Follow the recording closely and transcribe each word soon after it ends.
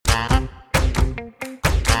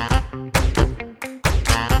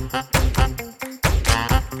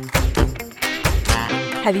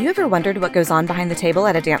Have you ever wondered what goes on behind the table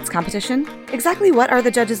at a dance competition? Exactly what are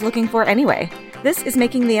the judges looking for anyway? This is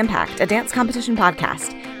Making the Impact, a dance competition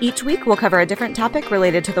podcast. Each week we'll cover a different topic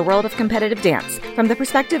related to the world of competitive dance from the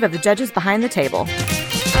perspective of the judges behind the table.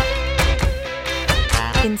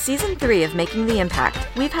 In Season 3 of Making the Impact,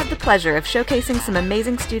 we've had the pleasure of showcasing some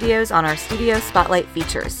amazing studios on our Studio Spotlight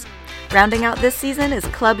features. Rounding out this season is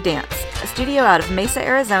Club Dance, a studio out of Mesa,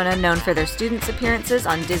 Arizona known for their students' appearances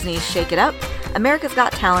on Disney's Shake It Up, America's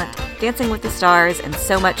Got Talent, Dancing with the Stars, and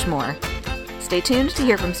so much more. Stay tuned to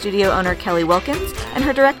hear from studio owner Kelly Wilkins and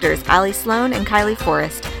her directors Allie Sloan and Kylie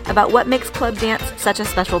Forrest about what makes Club Dance such a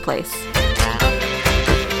special place.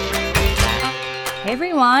 Hey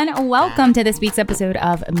everyone, welcome to this week's episode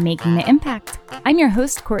of Making the Impact. I'm your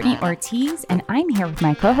host, Courtney Ortiz, and I'm here with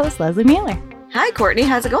my co-host, Leslie Mueller. Hi, Courtney.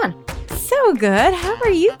 How's it going? So good. How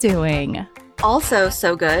are you doing? Also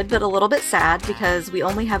so good, but a little bit sad because we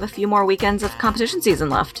only have a few more weekends of competition season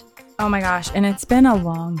left. Oh my gosh, and it's been a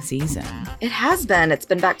long season. It has been. It's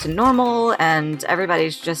been back to normal, and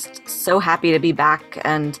everybody's just so happy to be back,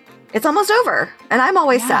 and it's almost over. And I'm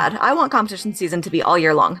always sad. I want competition season to be all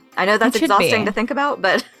year long. I know that's exhausting to think about,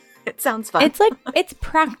 but it sounds fun. It's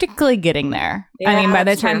practically getting there. Yeah, I mean, by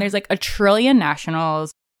the time there's like a trillion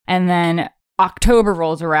nationals, and then October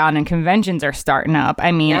rolls around and conventions are starting up.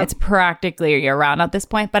 I mean, It's practically year-round at this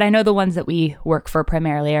point, but I know the ones that we work for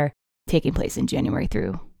primarily are taking place in January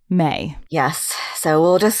through May. Yes. So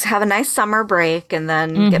we'll just have a nice summer break and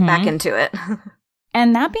then get back into it.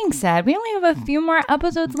 And that being said, we only have a few more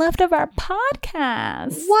episodes left of our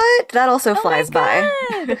podcast. What? That also flies by.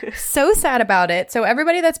 So sad about it. So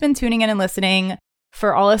everybody that's been tuning in and listening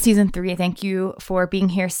for all of season 3, thank you for being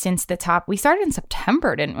here since the top. We started in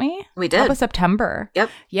September, didn't we? We did. Top of September. Yep.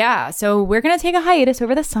 Yeah. So we're going to take a hiatus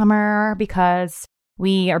over the summer because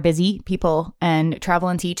we are busy people and travel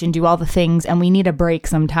and teach and do all the things. And we need a break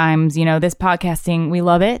sometimes. You know, this podcasting, we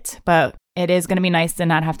love it, but it is going to be nice to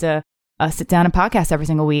not have to sit down and podcast every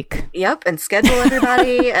single week. Yep. And schedule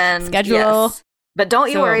everybody and schedule. Yes. But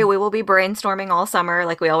don't you worry, we will be brainstorming all summer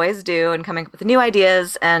like we always do and coming up with new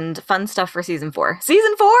ideas and fun stuff for season 4.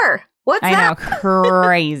 Season 4! What's that? I know,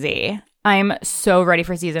 crazy. I'm so ready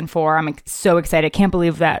for season 4. I'm so excited. Can't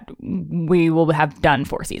believe that we will have done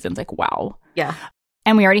 4 seasons. Like, wow. Yeah.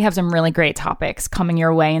 And we already have some really great topics coming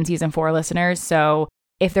your way in season 4, listeners. So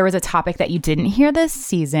if there was a topic that you didn't hear this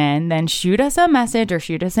season, then shoot us a message or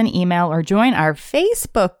shoot us an email or join our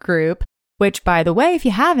Facebook group, which, by the way, if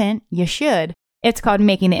you haven't, you should. It's called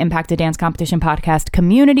Making the Impact, a Dance Competition Podcast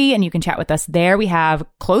Community, and you can chat with us there. We have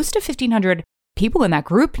close to 1,500 people in that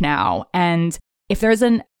group now. And if there's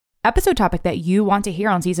an episode topic that you want to hear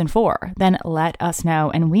on season 4, then let us know,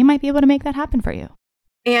 and we might be able to make that happen for you.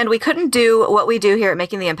 And we couldn't do what we do here at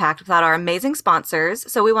Making the Impact without our amazing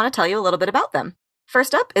sponsors, so we want to tell you a little bit about them.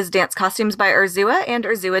 First up is Dance Costumes by Urzua and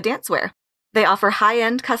Urzua Dancewear. They offer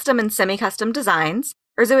high-end custom and semi-custom designs.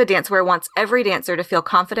 Urzua Dancewear wants every dancer to feel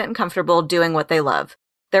confident and comfortable doing what they love.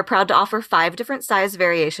 They're proud to offer 5 different size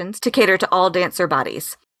variations to cater to all dancer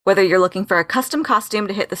bodies. Whether you're looking for a custom costume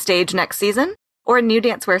to hit the stage next season, or a new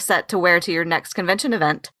dancewear set to wear to your next convention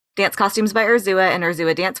event, Dance Costumes by Urzua and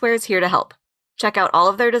Urzua Dancewear is here to help. Check out all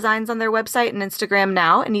of their designs on their website and Instagram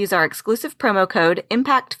now and use our exclusive promo code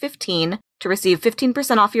IMPACT15 to receive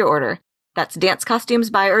 15% off your order. That's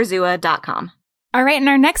dancecostumesbyurzua.com. All right, and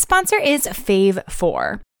our next sponsor is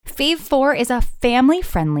Fave4. Fave4 is a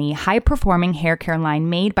family-friendly, high-performing hair care line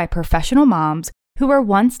made by professional moms who were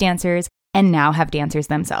once dancers and now have dancers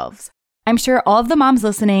themselves. I'm sure all of the moms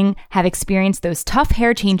listening have experienced those tough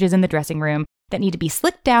hair changes in the dressing room that need to be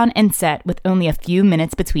slicked down and set with only a few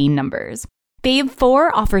minutes between numbers. Fave4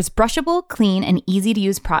 offers brushable, clean, and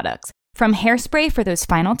easy-to-use products, from hairspray for those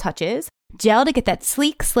final touches, gel to get that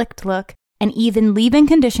sleek, slicked look, and even leave-in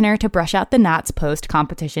conditioner to brush out the knots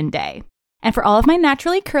post-competition day. And for all of my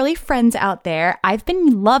naturally curly friends out there, I've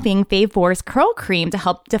been loving Fave4's curl cream to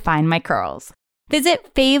help define my curls.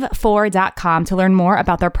 Visit fave4.com to learn more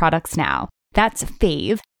about their products now. That's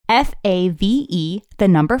Fave, F-A-V-E, the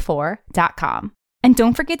number 4.com. And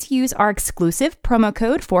don't forget to use our exclusive promo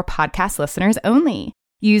code for podcast listeners only.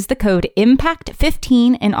 Use the code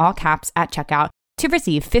IMPACT15 in all caps at checkout to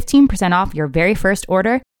receive 15% off your very first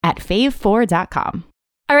order at fave4.com.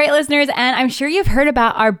 All right, listeners, and I'm sure you've heard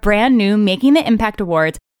about our brand new Making the Impact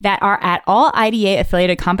Awards that are at all IDA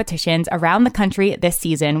affiliated competitions around the country this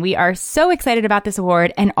season. We are so excited about this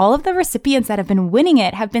award, and all of the recipients that have been winning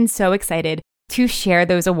it have been so excited to share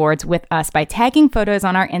those awards with us by tagging photos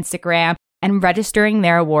on our Instagram and registering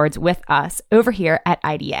their awards with us over here at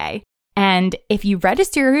IDA. And if you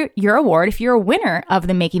register your award, if you're a winner of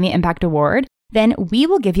the Making the Impact Award, then we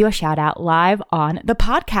will give you a shout out live on the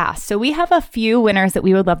podcast. So we have a few winners that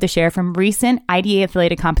we would love to share from recent IDA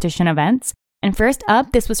affiliated competition events. And first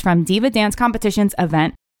up, this was from Diva Dance Competition's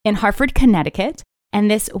event in Hartford, Connecticut. And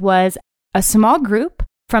this was a small group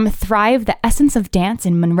from Thrive, the Essence of Dance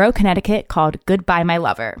in Monroe, Connecticut, called Goodbye, My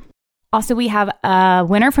Lover. Also, we have a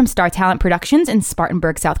winner from Star Talent Productions in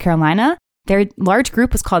Spartanburg, South Carolina. Their large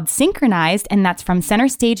group was called Synchronized, and that's from Center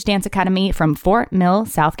Stage Dance Academy from Fort Mill,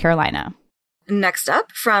 South Carolina. Next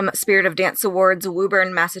up, from Spirit of Dance Awards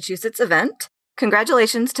Woburn, Massachusetts event,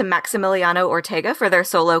 congratulations to Maximiliano Ortega for their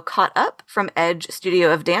solo Caught Up from Edge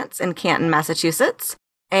Studio of Dance in Canton, Massachusetts.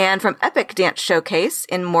 And from Epic Dance Showcase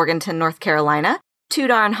in Morganton, North Carolina, Too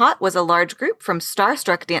Darn Hot was a large group from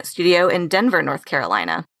Starstruck Dance Studio in Denver, North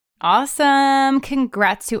Carolina. Awesome.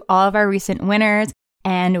 Congrats to all of our recent winners.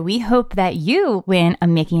 And we hope that you win a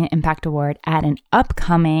Making an Impact Award at an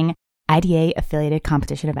upcoming IDA affiliated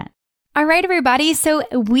competition event. All right, everybody. So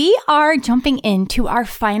we are jumping into our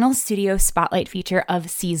final studio spotlight feature of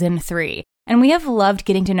season 3. And we have loved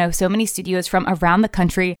getting to know so many studios from around the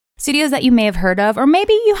country, studios that you may have heard of, or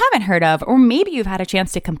maybe you haven't heard of, or maybe you've had a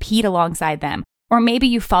chance to compete alongside them, or maybe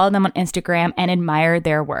you follow them on Instagram and admire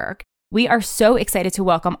their work. We are so excited to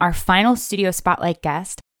welcome our final studio spotlight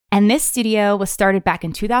guest. And this studio was started back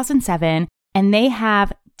in 2007, and they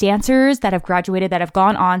have dancers that have graduated that have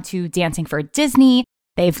gone on to Dancing for Disney.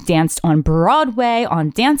 They've danced on Broadway, on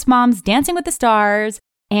Dance Moms, Dancing with the Stars,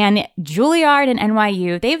 and Juilliard and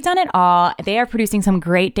NYU. They've done it all. They are producing some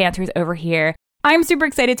great dancers over here. I'm super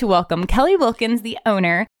excited to welcome Kelly Wilkins, the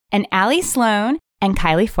owner, and Allie Sloan and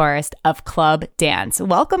Kylie Forrest of Club Dance.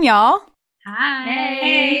 Welcome, y'all. Hi.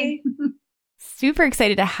 Hey. Super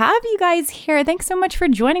excited to have you guys here. Thanks so much for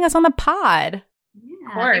joining us on the pod. Yeah,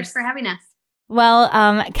 Of course. thanks for having us.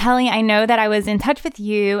 Well, Kelly, I know that I was in touch with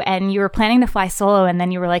you and you were planning to fly solo, and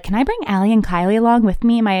then you were like, can I bring Allie and Kylie along with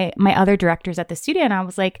me, my other directors at the studio? And I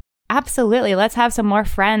was like, absolutely. Let's have some more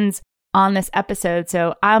friends on this episode.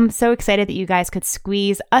 So I'm so excited that you guys could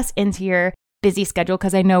squeeze us into your busy schedule,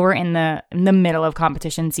 because I know we're in the middle of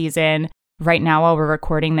competition season right now while we're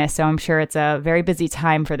recording this. So I'm sure it's a very busy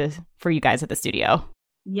time for you guys at the studio.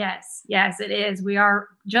 Yes, it is. We are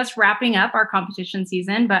just wrapping up our competition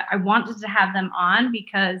season, but I wanted to have them on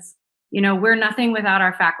because, we're nothing without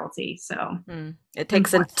our faculty. So It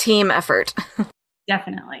takes a team effort.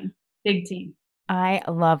 definitely big team. I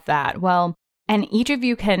love that. Well, and each of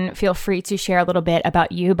you can feel free to share a little bit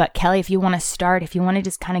about you. But Kelly, if you want to start, if you want to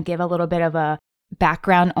just kind of give a little bit of a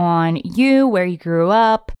background on you, where you grew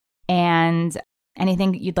up, and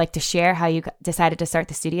anything you'd like to share, how you decided to start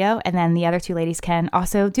the studio, and then the other two ladies can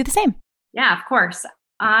also do the same. Yeah, of course.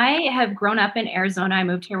 I have grown up in Arizona. I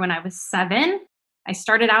moved here when I was 7. I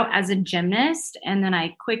started out as a gymnast, and then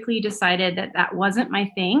I quickly decided that wasn't my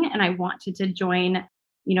thing, and I wanted to join,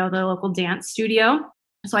 the local dance studio.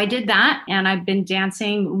 So I did that, and I've been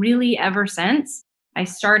dancing really ever since. I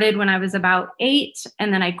started when I was about 8,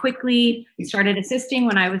 and then I quickly started assisting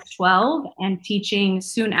when I was 12 and teaching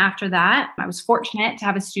soon after that. I was fortunate to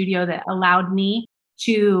have a studio that allowed me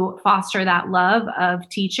to foster that love of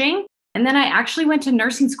teaching. And then I actually went to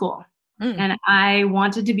nursing school and I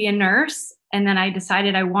wanted to be a nurse. And then I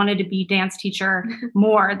decided I wanted to be dance teacher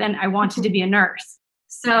more than I wanted to be a nurse.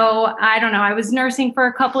 So I don't know, I was nursing for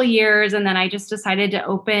a couple of years, and then I just decided to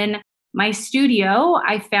open my studio.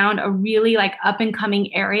 I found a really up and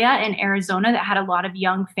coming area in Arizona that had a lot of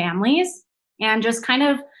young families, and just kind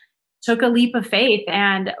of took a leap of faith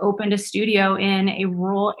and opened a studio in a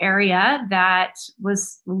rural area that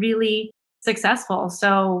was really successful.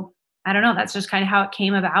 So I don't know, that's just kind of how it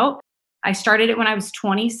came about. I started it when I was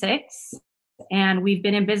 26, and we've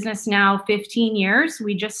been in business now 15 years.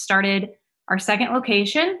 We just started our second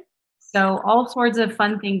location. So all sorts of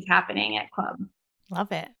fun things happening at Club.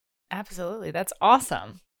 Love it. Absolutely. That's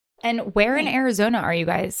awesome. And where in Arizona are you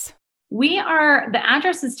guys? The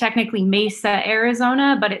address is technically Mesa,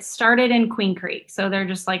 Arizona, but it started in Queen Creek. So they're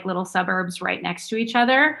just little suburbs right next to each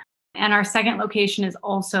other. And our second location is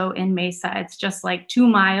also in Mesa. It's just 2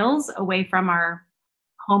 miles away from our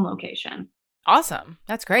home location. Awesome.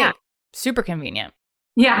 That's great. Yeah. Super convenient.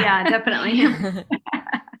 Yeah, Definitely.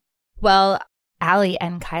 Well, Allie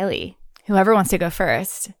and Kylie, whoever wants to go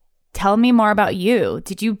first, tell me more about you.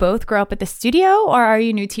 Did you both grow up at the studio, or are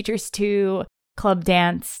you new teachers to Club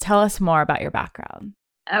Dance? Tell us more about your background.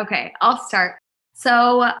 Okay, I'll start.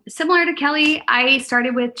 So similar to Kelly, I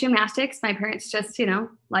started with gymnastics. My parents just,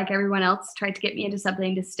 like everyone else, tried to get me into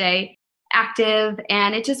something to stay active,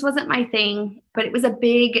 and it just wasn't my thing. But it was a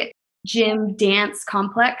big gym dance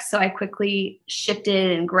complex, so I quickly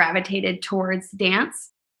shifted and gravitated towards dance.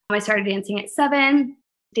 I started dancing at 7.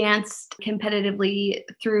 danced competitively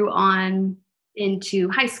through on into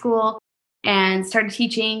high school and started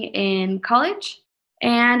teaching in college.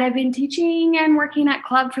 And I've been teaching and working at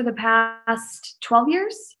club for the past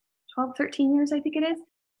 13 years, I think it is.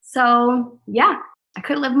 So yeah, I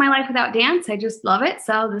couldn't live my life without dance. I just love it.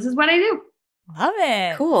 So this is what I do. Love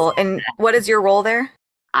it. Cool. And what is your role there?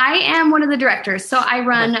 I am one of the directors. So I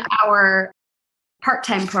run our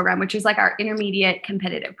part-time program, which is like our intermediate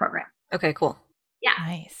competitive program. Okay, cool. Yeah.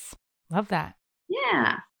 Nice. Love that.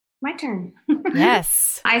 Yeah. My turn.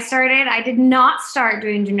 Yes. I did not start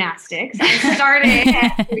doing gymnastics. I started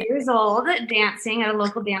at 3 years old dancing at a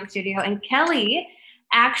local dance studio. And Kelly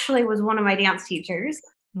actually was one of my dance teachers.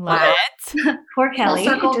 Love it. Poor Kelly.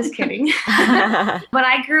 Just kidding. But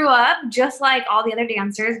I grew up just like all the other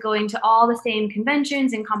dancers, going to all the same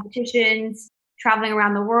conventions and competitions, traveling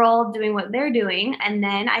around the world, doing what they're doing. And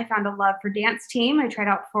then I found a love for dance team. I tried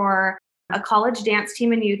out for a college dance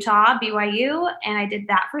team in Utah, BYU, and I did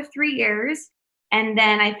that for 3 years. And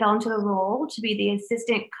then I fell into the role to be the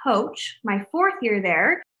assistant coach my 4th year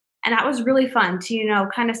there. And that was really fun to,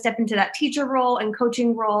 kind of step into that teacher role and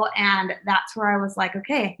coaching role. And that's where I was like,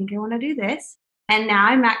 okay, I think I want to do this. And now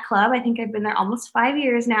I'm at club. I think I've been there almost 5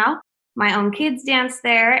 years now. My own kids dance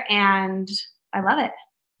there and I love it.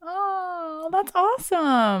 Oh, that's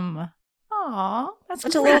awesome. Oh, that's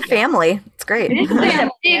such a little family. It's great. It's a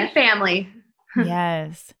big family.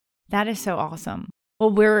 Yes, that is so awesome.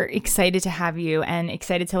 Well, we're excited to have you and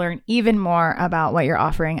excited to learn even more about what you're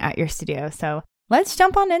offering at your studio. So let's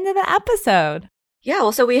jump on into the episode. Yeah,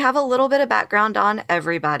 well, so we have a little bit of background on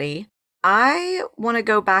everybody. I want to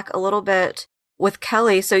go back a little bit with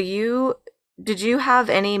Kelly. So did you have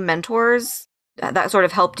any mentors that sort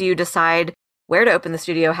of helped you decide where to open the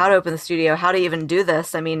studio, how to open the studio, how to even do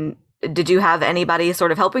this? I mean, did you have anybody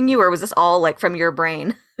sort of helping you, or was this all like from your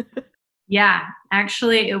brain? Yeah,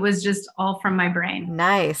 actually, it was just all from my brain.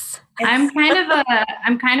 Nice. I'm kind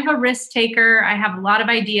of a risk taker. I have a lot of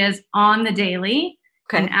ideas on the daily.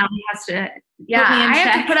 Okay. And Allie has to I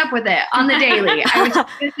have to put up with it on the daily. I was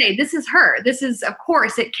just going to say, this is her. This is, of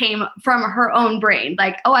course, it came from her own brain.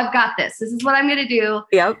 Like, oh, I've got this. This is what I'm going to do.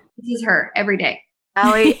 Yep. This is her every day.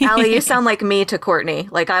 Allie, you sound like me to Courtney.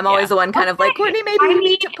 Like, I'm always the one kind of like, Courtney, maybe you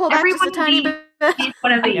need to pull back just a tiny bit.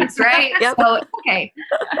 One of these, right? Yep. So, okay.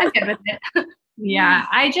 I'm good with it. Yeah,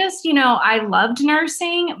 I just, I loved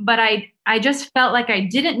nursing, but I just felt like I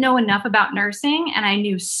didn't know enough about nursing, and I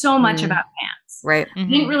knew so much about dance. Right. I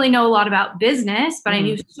didn't really know a lot about business, but I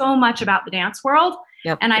knew so much about the dance world,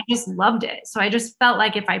 Yep. and I just loved it. So I just felt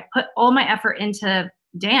like if I put all my effort into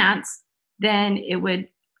dance, then it would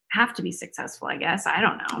have to be successful, I guess. I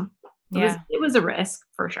don't know. It was a risk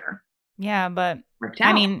for sure. Yeah, but Worked out.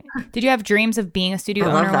 I mean, did you have dreams of being a studio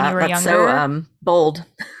I love owner that. when you were That's younger? so bold.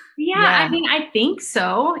 Yeah, Yeah. I mean, I think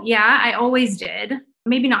so. Yeah, I always did.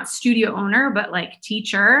 Maybe not studio owner, but like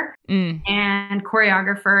teacher and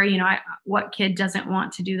choreographer. What kid doesn't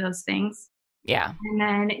want to do those things? Yeah. And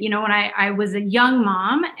then, when I was a young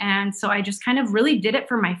mom, and so I just kind of really did it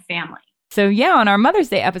for my family. So yeah, on our Mother's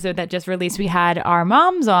Day episode that just released, we had our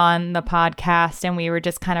moms on the podcast, and we were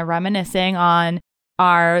just kind of reminiscing on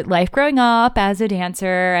our life growing up as a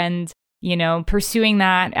dancer and, pursuing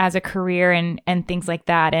that as a career and things like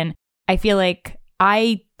that. And I feel like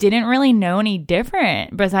I didn't really know any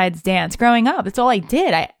different besides dance growing up. That's all I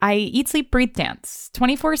did. I eat, sleep, breathe dance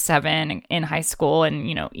 24/7 in high school and,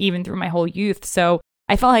 even through my whole youth. So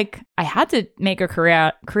I felt like I had to make a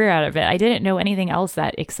career out of it. I didn't know anything else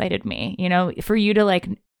that excited me. For you to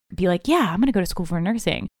be like, yeah, I'm going to go to school for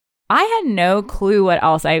nursing. I had no clue what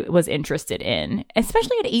else I was interested in,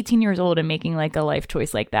 especially at 18 years old and making like a life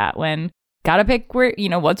choice like that when gotta pick where,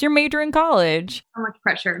 what's your major in college? So much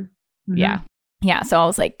pressure. Mm-hmm. Yeah. Yeah. So I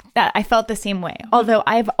was like that. I felt the same way. Although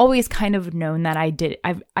I've always kind of known that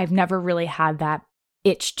I've never really had that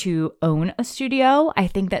itch to own a studio. I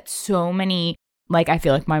think that so many, I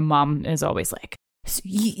feel like my mom is always like,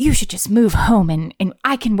 you should just move home and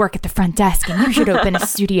I can work at the front desk and you should open a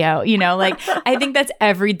studio. I think that's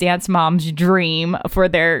every dance mom's dream for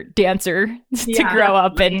their dancer to grow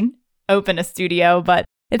up and open a studio, but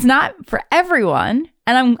it's not for everyone.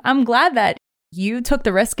 And I'm glad that you took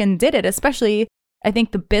the risk and did it, especially I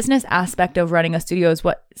think the business aspect of running a studio is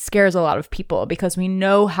what scares a lot of people because we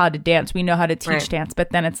know how to dance, we know how to teach dance,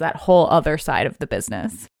 but then it's that whole other side of the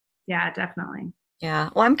business. Yeah, definitely.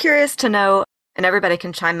 Yeah. Well, I'm curious to know, and everybody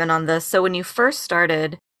can chime in on this. So when you first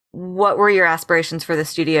started, what were your aspirations for the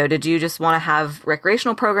studio? Did you just want to have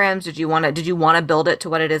recreational programs? Did you want to build it to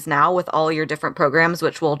what it is now with all your different programs,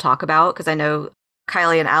 which we'll talk about? Because I know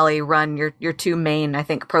Kylie and Allie run your two main, I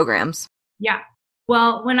think, programs. Yeah.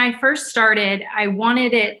 Well, when I first started, I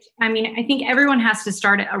wanted it. I mean, I think everyone has to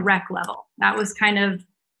start at a rec level. That was kind of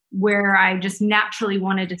where I just naturally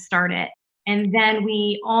wanted to start it. And then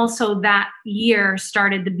we also that year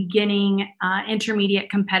started the beginning intermediate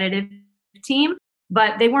competitive team,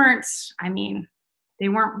 but they weren't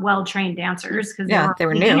well-trained dancers because they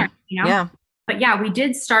were new. beginners, Yeah. But yeah, we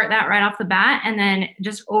did start that right off the bat. And then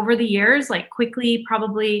just over the years, like quickly,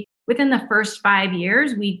 probably within the first 5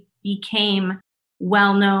 years, we became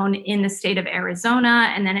well-known in the state of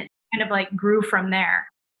Arizona. And then it kind of like grew from there.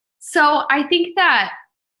 So I think that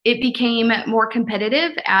it became more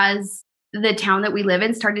competitive as the town that we live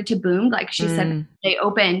in started to boom. Like she said, they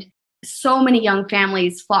opened, so many young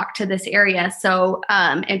families flocked to this area. So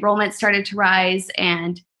enrollment started to rise,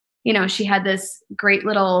 and, she had this great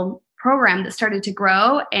little program that started to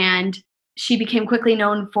grow, and she became quickly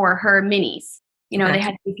known for her minis. They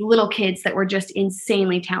had these little kids that were just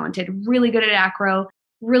insanely talented, really good at acro,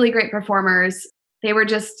 really great performers. They were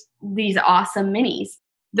just these awesome minis.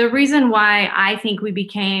 The reason why I think we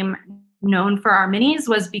became known for our minis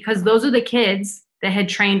was because those are the kids that had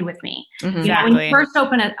trained with me. Exactly. When you first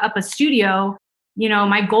open up a studio,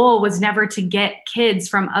 my goal was never to get kids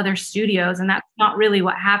from other studios. And that's not really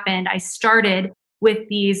what happened. I started with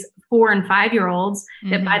these 4 and 5-year-olds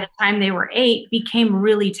that by the time they were 8 became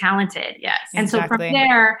really talented. Yes. And so from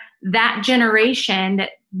there, that generation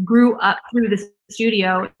that grew up through the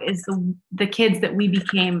studio is the kids that we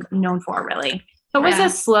became known for, really. So it was a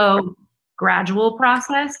slow, gradual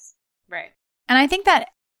process. Right. And I think that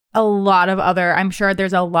I'm sure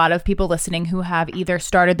there's a lot of people listening who have either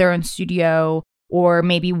started their own studio or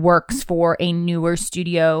maybe works for a newer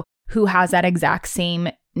studio who has that exact same,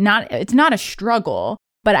 it's not a struggle,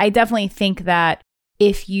 but I definitely think that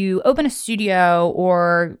if you open a studio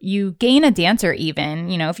or you gain a dancer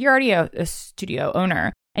even, if you're already a studio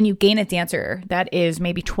owner and you gain a dancer that is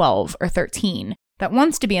maybe 12 or 13 that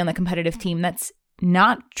wants to be on the competitive team that's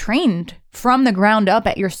not trained from the ground up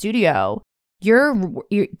at your studio,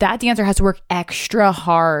 that dancer has to work extra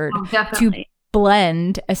hard to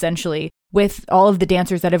blend essentially with all of the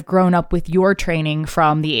dancers that have grown up with your training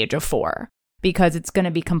from the age of 4, because it's going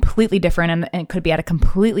to be completely different and it could be at a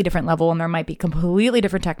completely different level, and there might be completely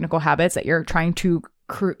different technical habits that you're trying to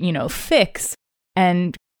fix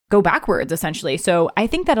and go backwards essentially. So I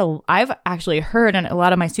think that I've actually heard, and a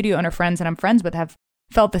lot of my studio owner friends that I'm friends with have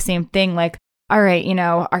felt the same thing, like, all right,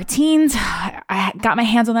 our teens, I got my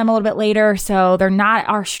hands on them a little bit later, so they're not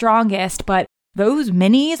our strongest, but those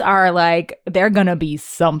minis are like, they're going to be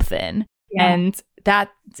something. Yeah. And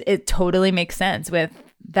it totally makes sense with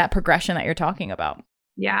that progression that you're talking about.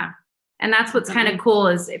 Yeah. And that's what's kind of cool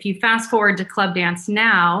is if you fast forward to club dance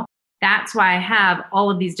now, that's why I have all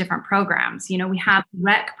of these different programs. We have the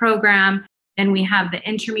rec program, and we have the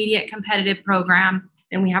intermediate competitive program,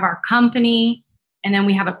 and we have our company, and then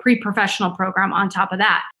we have a pre-professional program on top of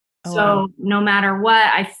that. Oh, so wow. No matter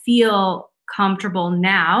what, I feel comfortable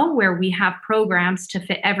now where we have programs to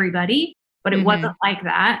fit everybody, but it wasn't like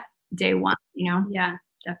that day one, Yeah,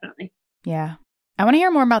 definitely. Yeah. I want to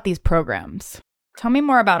hear more about these programs. Tell me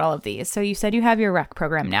more about all of these. So you said you have your rec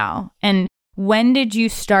program now. And when did you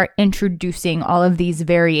start introducing all of these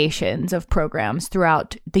variations of programs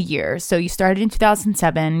throughout the years? So you started in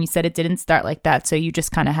 2007. You said it didn't start like that. So you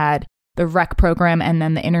just kind of had the rec program and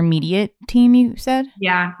then the intermediate team, you said?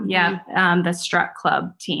 Yeah. The Strut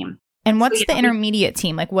Club team. And what's the intermediate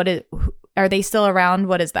team? Like, are they still around?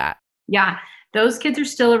 What is that? Yeah, those kids are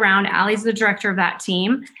still around. Allie's the director of that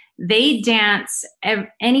team. They dance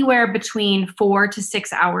anywhere between 4 to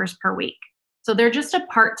 6 hours per week. So they're just a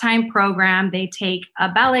part-time program. They take a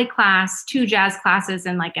ballet class, 2 jazz classes,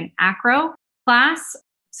 and like an acro class.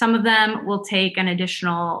 Some of them will take an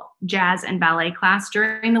additional jazz and ballet class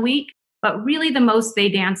during the week, but really the most they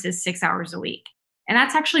dance is 6 hours a week. And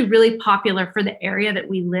that's actually really popular for the area that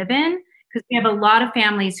we live in, because we have a lot of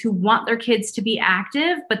families who want their kids to be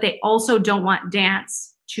active, but they also don't want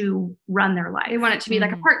dance to run their life. They want it to be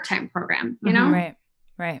like a part-time program, know?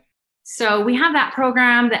 Right. So we have that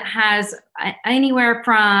program that has anywhere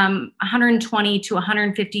from 120 to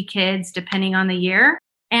 150 kids, depending on the year.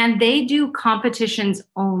 And they do competitions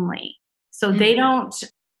only. So they don't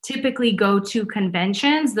typically go to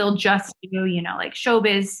conventions. They'll just do, like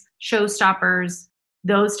showbiz, showstoppers,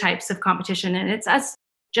 those types of competition. And it's us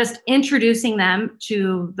just introducing them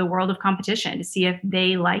to the world of competition to see if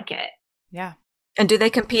they like it. Yeah. And do they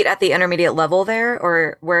compete at the intermediate level there,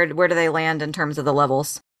 or where do they land in terms of the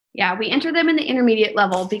levels? Yeah, we enter them in the intermediate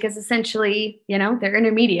level because essentially, they're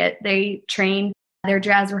intermediate. They train, their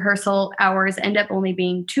jazz rehearsal hours end up only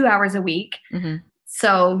being 2 hours a week. Mm-hmm.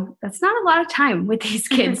 So that's not a lot of time with these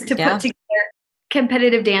kids to put together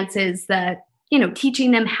competitive dances that,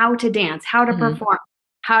 teaching them how to dance, how to perform,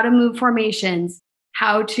 how to move formations,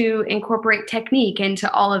 how to incorporate technique into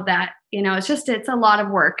all of that. It's a lot of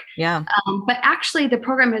work. Yeah. But actually the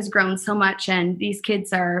program has grown so much and these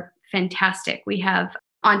kids are fantastic. We have,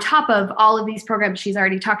 on top of all of these programs she's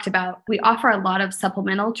already talked about, we offer a lot of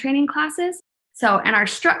supplemental training classes. So, and our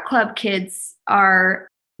Strut Club kids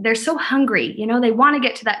they're so hungry, they want to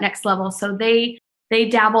get to that next level. So they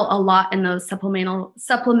dabble a lot in those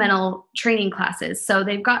supplemental training classes. So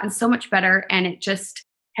they've gotten so much better and it just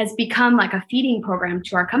has become like a feeding program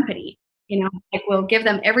to our company. Like we'll give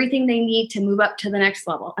them everything they need to move up to the next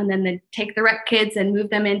level. And then they take the rec kids and move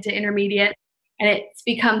them into intermediate. And it's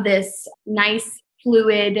become this nice,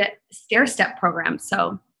 fluid stair-step program.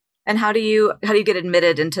 So, and how do you get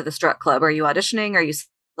admitted into the Strut Club? Are you auditioning? Are you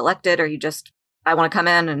selected? Or are you just, I want to come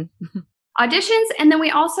in and auditions? And then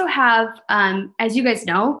we also have, as you guys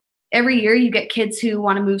know, every year you get kids who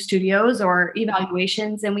want to move studios or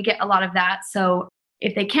evaluations, and we get a lot of that. So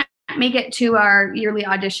if they can't make it to our yearly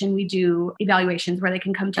audition, we do evaluations where they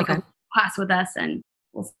can come take a class with us and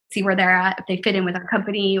we'll see where they're at, if they fit in with our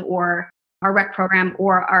company or our rec program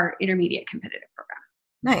or our intermediate competitive program.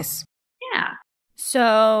 Nice. Yeah.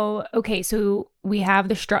 So, okay, so we have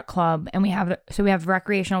the Strut Club and we have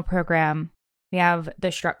recreational program. We have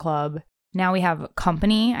the Strut Club. Now we have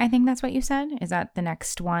company. I think that's what you said. Is that the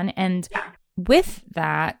next one? And with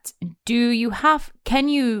that, can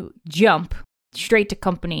you jump straight to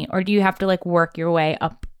company, or do you have to like work your way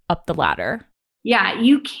up the ladder? Yeah,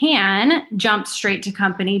 you can jump straight to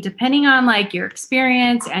company depending on like your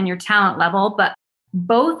experience and your talent level. But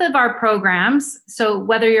both of our programs, so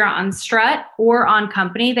whether you're on Strut or on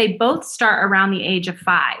company, they both start around the age of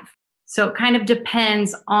 5. So it kind of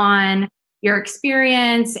depends on your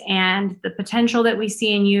experience and the potential that we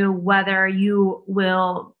see in you, whether you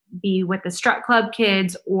will be with the Strut Club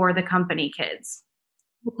kids or the company kids.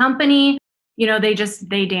 The company,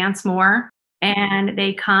 they dance more and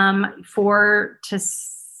they come 4 to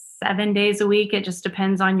 7 days a week. It just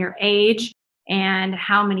depends on your age and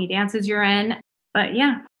how many dances you're in. But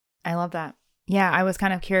yeah. I love that. Yeah, I was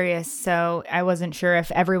kind of curious. So I wasn't sure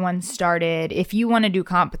if everyone started, if you want to do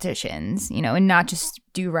competitions, and not just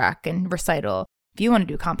do rec and recital. If you want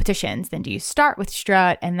to do competitions, then do you start with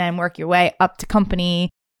Strut and then work your way up to company?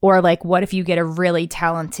 Or like, what if you get a really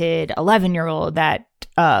talented 11-year-old that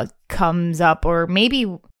comes up? Or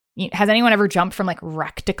maybe, has anyone ever jumped from like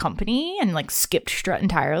rec to company and like skipped Strut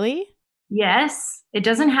entirely? Yes, it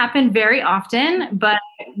doesn't happen very often, but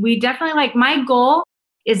we definitely my goal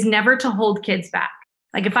is never to hold kids back.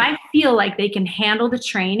 Like if I feel like they can handle the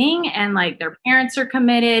training and like their parents are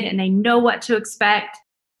committed and they know what to expect,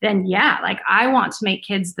 then yeah, like I want to make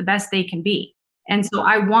kids the best they can be. And so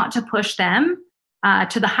I want to push them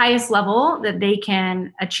to the highest level that they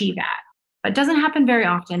can achieve at. But it doesn't happen very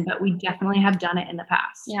often, but we definitely have done it in the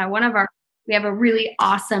past. Yeah, we have a really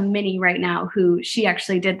awesome mini right now who she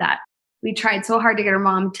actually did that. We tried so hard to get her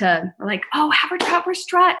mom to, have her drop her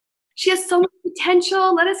Strut. She has so much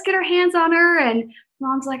potential. Let us get our hands on her. And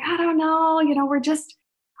mom's like, I don't know.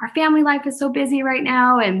 Our family life is so busy right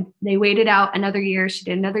now. And they waited out another year. She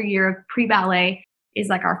did another year of pre-ballet, is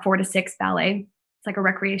like our 4 to 6 ballet. It's like a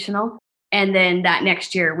recreational. And then that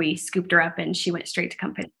next year we scooped her up and she went straight to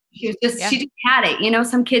company. She just had it.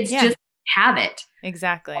 Some kids just have it.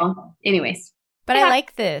 Exactly. Anyways. But I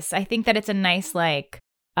like this. I think that it's a nice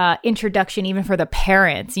introduction even for the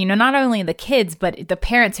parents, not only the kids, but the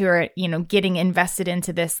parents who are, getting invested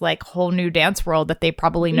into this whole new dance world that they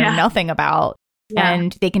probably know nothing about. Yeah.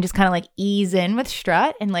 And they can just kind of ease in with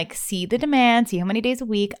Strut and see the demand, see how many days a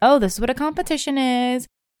week. Oh, this is what a competition is.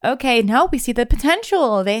 Okay, no, we see the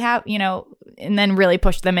potential they have, and then really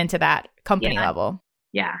push them into that company level.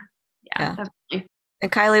 Yeah, definitely.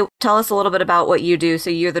 And Kylie, tell us a little bit about what you do. So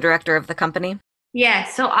you're the director of the company? Yeah,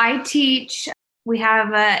 so I teach. We have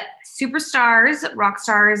superstars, rock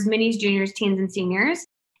stars, minis, juniors, teens, and seniors.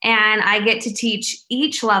 And I get to teach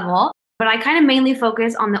each level, but I kind of mainly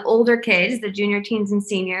focus on the older kids, the junior, teens, and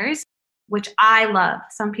seniors, which I love.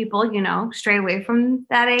 Some people, stray away from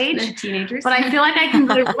that age. The teenagers. But I feel like I can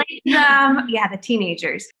relate to them. Yeah, the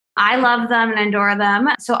teenagers. I love them and adore them.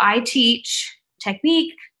 So I teach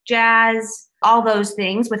technique, jazz, all those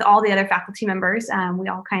things with all the other faculty members. We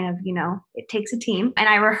all kind of, it takes a team. And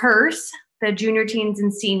I rehearse the junior, teens,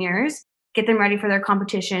 and seniors, get them ready for their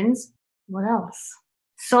competitions. What else?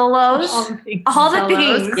 Solos. All the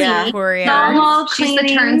things. Yeah. Solo, she's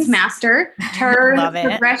the turns master. Turns,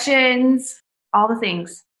 progressions, all the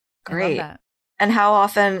things. Great. And how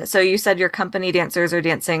often, so you said your company dancers are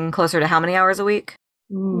dancing closer to how many hours a week?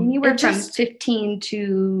 Anywhere It from just- 15 to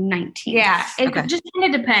 19. Yeah, it Okay. just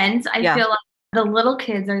kind of depends. I Yeah. feel like the little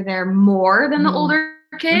kids are there more than the Mhm. older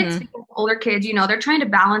kids. Mhm. Because older kids, they're trying to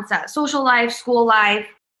balance that social life, school life,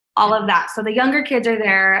 all of that. So the younger kids are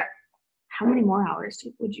there. How many more hours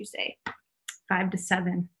would you say? 5 to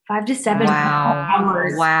 7. 5 to 7 Wow.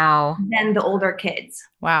 hours Wow. than the older kids.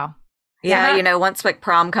 Wow. Yeah, Yeah. once like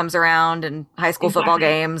prom comes around and high school football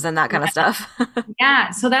games and that kind of stuff.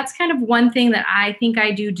 Yeah. So that's kind of one thing that I think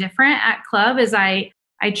I do different at club is I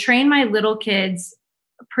train my little kids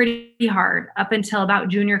pretty hard up until about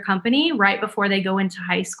junior company, right before they go into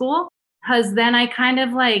high school. Because then I kind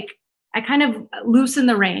of loosen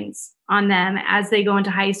the reins on them as they go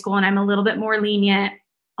into high school. And I'm a little bit more lenient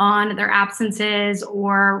on their absences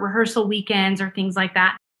or rehearsal weekends or things like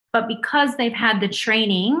that. But because they've had the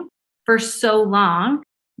training for so long,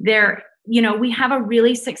 we have a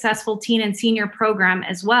really successful teen and senior program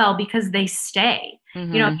as well because they stay.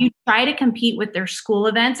 Mhm. If you try to compete with their school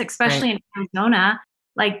events, especially in Arizona,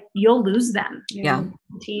 like you'll lose them. Yeah.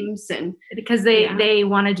 Teams and Because they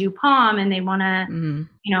want to do POM and they want to, Mhm.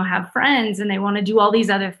 have friends and they want to do all these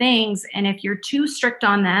other things. And if you're too strict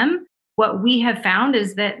on them, what we have found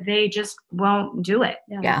is that they just won't do it.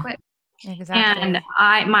 Yeah. quit. Exactly. And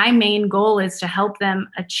my main goal is to help them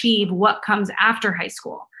achieve what comes after high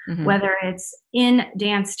school, Mhm. whether it's in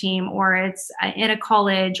dance team or it's in a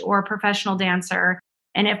college or a professional dancer.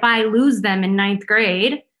 And if I lose them in 9th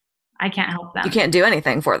grade, I can't help them. You can't do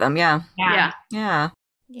anything for them. Yeah. Yeah. Yeah.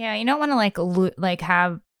 Yeah, you don't want to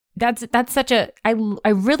have that's such a I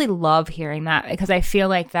really love hearing that because I feel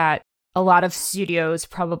like that a lot of studios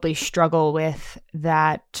probably struggle with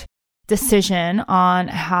that decision on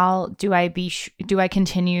how do I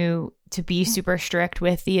continue to be super strict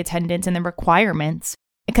with the attendance and the requirements,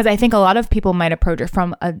 because I think a lot of people might approach it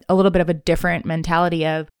from a little bit of a different mentality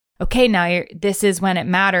of, okay, now this is when it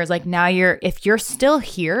matters. Like now if you're still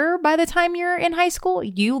here by the time you're in high school,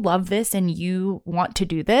 you love this and you want to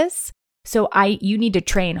do this. So you need to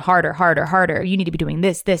train harder. You need to be doing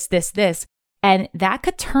this. And that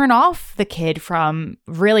could turn off the kid from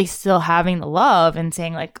really still having the love and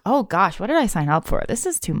saying like, oh gosh, what did I sign up for? This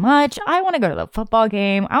is too much. I want to go to the football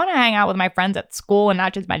game. I want to hang out with my friends at school and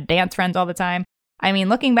not just my dance friends all the time. I mean,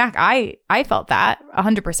 looking back, I felt that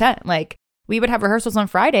 100%. Like we would have rehearsals on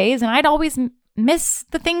Fridays and I'd always miss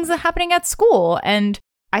the things that are happening at school. And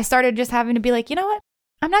I started just having to be like, you know what?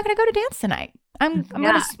 I'm not going to go to dance tonight. I'm going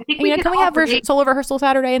to, can we have solo rehearsal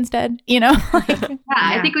Saturday instead?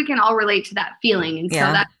 I think we can all relate to that feeling. And so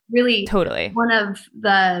that's really totally one of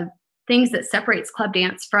the things that separates club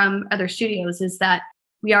dance from other studios is that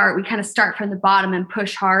we kind of start from the bottom and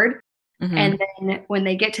push hard. Mhm. And then when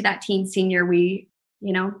they get to that teen senior, we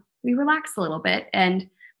relax a little bit and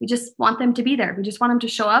we just want them to be there. We just want them to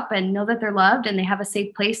show up and know that they're loved and they have a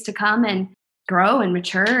safe place to come and grow and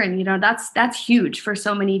mature. And, that's huge for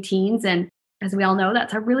so many teens. And as we all know,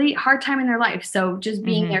 that's a really hard time in their life. So just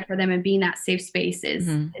being there for them and being that safe space is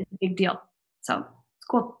a big deal. So it's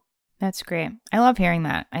cool. That's great. I love hearing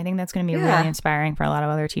that. I think that's going to be really inspiring for a lot of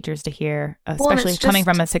other teachers to hear, Well, especially coming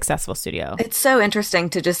from a successful studio. It's so interesting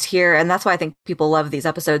to just hear, and that's why I think people love these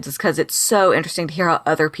episodes, is because it's so interesting to hear how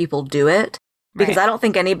other people do it. Because Right.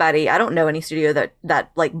 I don't know any studio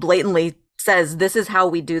that like blatantly says this is how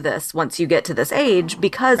we do this once you get to this age,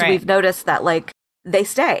 because we've noticed that like they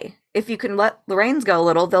stay. If you can let the reins go a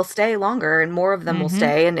little, they'll stay longer and more of them will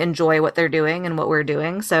stay and enjoy what they're doing and what we're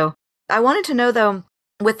doing. So I wanted to know though,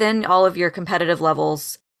 within all of your competitive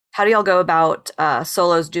levels, how do y'all go about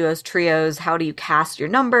solos, duos, trios? How do you cast your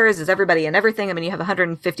numbers? Is everybody in everything? I mean, you have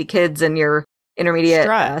 150 kids in your intermediate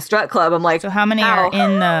strut club. I'm like, so how many are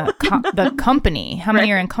in the company? How many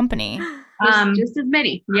are in company? Just as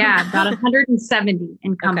many. Yeah, about 170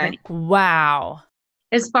 in company. Okay. Wow.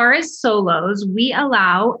 As far as solos, we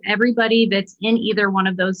allow everybody that's in either one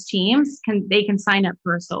of those teams they can sign up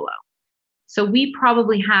for a solo. So we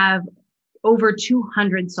probably have over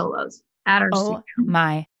 200 solos at our studio.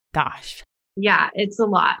 My gosh. Yeah, it's a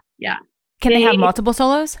lot. Yeah. Can they have multiple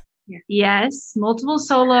solos? Yes, multiple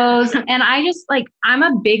solos. And I'm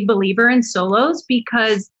a big believer in solos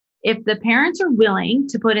because if the parents are willing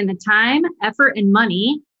to put in the time, effort, and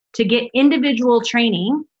money to get individual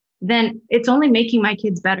training, then it's only making my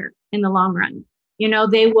kids better in the long run.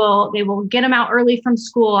 They will get them out early from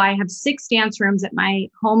school. I have 6 dance rooms at my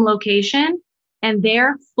home location and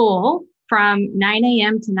they're full from 9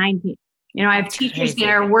 a.m. to 9 p.m. I have teachers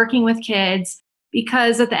there working with kids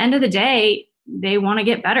because at the end of the day, they want to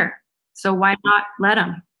get better. So why not let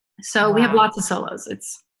them? So we have lots of solos.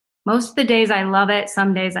 It's most of the days I love it.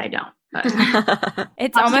 Some days I don't.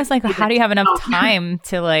 It's almost like, how do you have enough time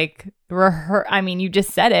to like rehearse? I mean, you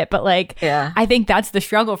just said it, but like, Yeah. I think that's the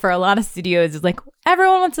struggle for a lot of studios is like,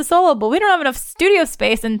 everyone wants a solo, but we don't have enough studio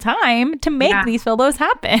space and time to make these solos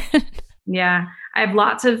happen. Yeah. I have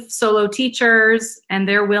lots of solo teachers and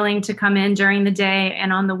they're willing to come in during the day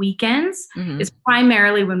and on the weekends. Is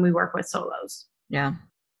primarily when we work with solos. Yeah.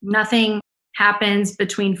 Nothing happens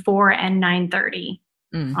between 4 and 9:30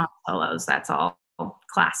 on solos. That's all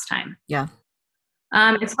class time. Yeah.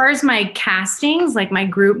 As far as my castings, like my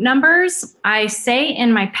group numbers, I say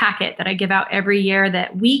in my packet that I give out every year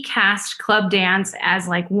that we cast club dance as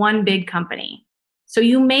like one big company. So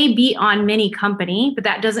you may be on mini company, but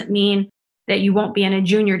that doesn't mean that you won't be in a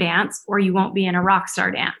junior dance or you won't be in a rock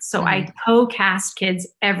star dance. So I co-cast kids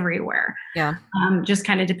everywhere. Yeah. Just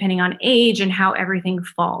kind of depending on age and how everything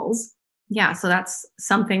falls. Yeah. So that's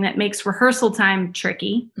something that makes rehearsal time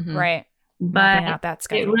tricky. Right. But that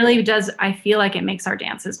it really does. I feel like it makes our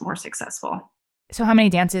dances more successful. So how many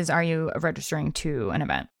dances are you registering to an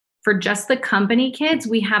event? For just the company kids,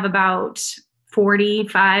 we have about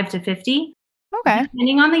 45 to 50. Okay.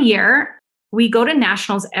 Depending on the year, we go to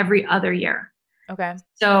nationals every other year. Okay.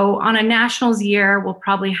 So on a nationals year, we'll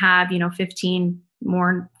probably have, 15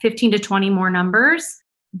 to 20 more numbers,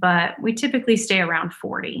 but we typically stay around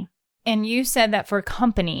 40. And you said that for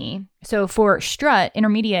company, so for Strut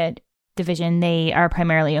intermediate division, they are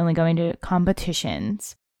primarily only going to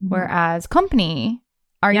competitions, whereas company,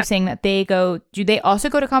 are you saying that do they also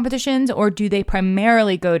go to competitions or do they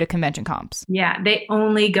primarily go to convention comps? Yeah, they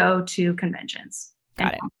only go to conventions.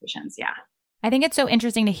 Got it. Competitions, yeah. I think it's so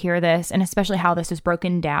interesting to hear this and especially how this is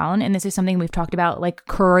broken down. And this is something we've talked about like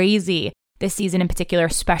crazy this season in particular,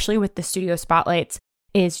 especially with the studio spotlights,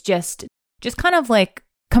 is just kind of like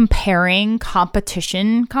comparing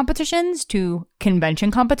competitions to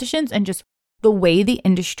convention competitions and just the way the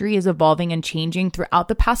industry is evolving and changing throughout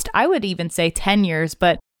the past, I would even say 10 years,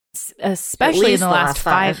 but especially in the last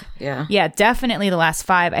 5. Yeah, definitely the last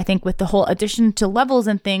 5. I think with the whole addition to levels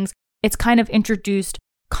and things, it's kind of introduced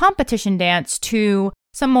competition dance to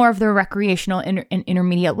some more of the recreational and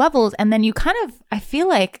intermediate levels. And then you kind of, I feel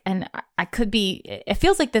like, and it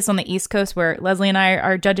feels like this on the East Coast where Leslie and I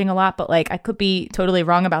are judging a lot, but like I could be totally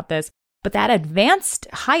wrong about this. But that advanced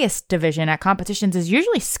highest division at competitions is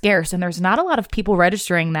usually scarce. And there's not a lot of people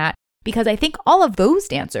registering that because I think all of those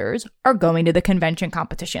dancers are going to the convention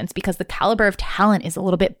competitions because the caliber of talent is a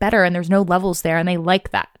little bit better and there's no levels there and they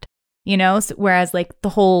like that, So, whereas like the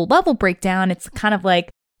whole level breakdown, it's kind of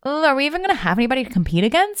like, oh, are we even going to have anybody to compete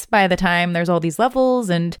against by the time there's all these levels?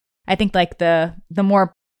 And I think like the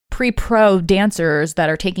more pre-pro dancers that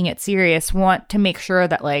are taking it serious want to make sure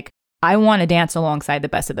that like, I want to dance alongside the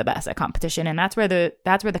best of the best at competition. And that's where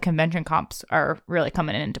the convention comps are really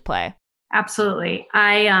coming into play. Absolutely.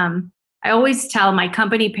 I always tell my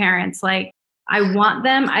company parents, like, I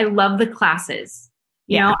love the classes.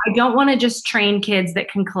 I don't want to just train kids that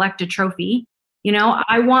can collect a trophy.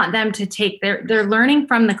 I want them to they're learning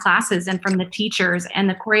from the classes and from the teachers and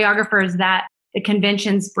the choreographers that the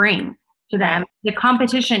conventions bring to them. The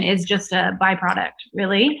competition is just a byproduct,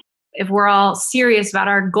 really. If we're all serious about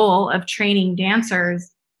our goal of training dancers,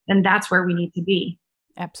 then that's where we need to be.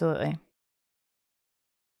 Absolutely.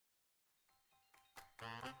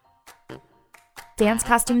 Dance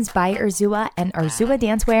Costumes by Urzua and Urzua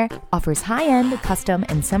Dancewear offers high-end, custom,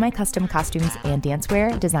 and semi-custom costumes and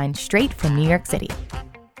dancewear designed straight from New York City.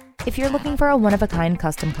 If you're looking for a one-of-a-kind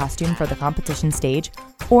custom costume for the competition stage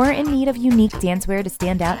or in need of unique dancewear to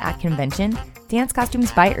stand out at convention, Dance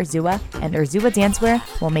Costumes by Urzua and Urzua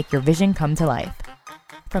Dancewear will make your vision come to life.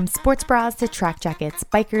 From sports bras to track jackets,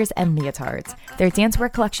 bikers, and leotards, their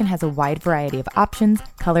dancewear collection has a wide variety of options,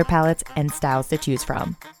 color palettes, and styles to choose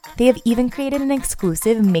from. They have even created an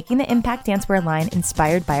exclusive Making the Impact dancewear line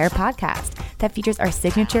inspired by our podcast that features our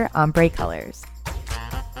signature ombre colors.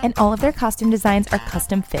 And all of their costume designs are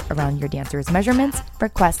custom fit around your dancer's measurements,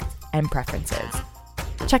 requests, and preferences.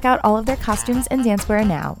 Check out all of their costumes and dancewear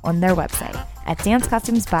now on their website at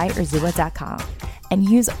dancecostumesbyurzua.com and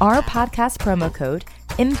use our podcast promo code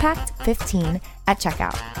IMPACT15 at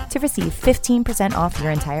checkout to receive 15% off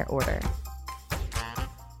your entire order.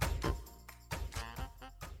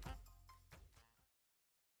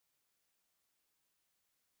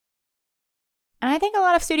 And I think a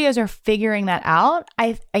lot of studios are figuring that out.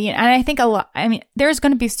 I think there's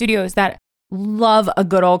going to be studios that love a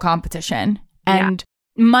good old competition and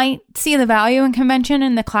might see the value in convention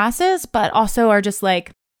in the classes, but also are just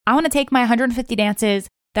like, I want to take my 150 dances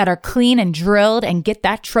that are clean and drilled and get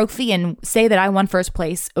that trophy and say that I won first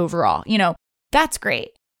place overall. That's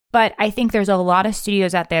great. But I think there's a lot of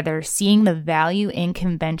studios out there that are seeing the value in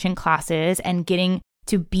convention classes and getting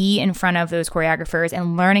to be in front of those choreographers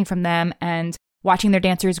and learning from them and watching their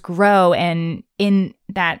dancers grow. And in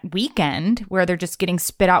that weekend where they're just getting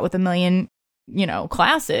spit out with a million,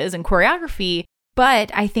 classes and choreography.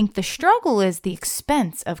 But I think the struggle is the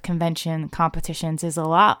expense of convention competitions is a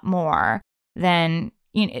lot more than,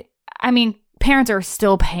 parents are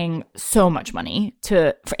still paying so much money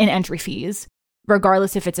in entry fees,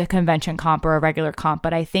 regardless if it's a convention comp or a regular comp.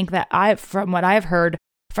 But I think that from what I've heard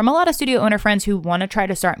from a lot of studio owner friends who want to try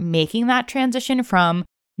to start making that transition from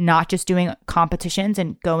not just doing competitions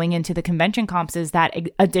and going into the convention comps, is that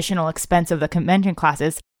additional expense of the convention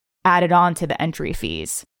classes added on to the entry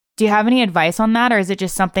fees. Do you have any advice on that? Or is it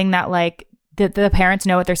just something that the parents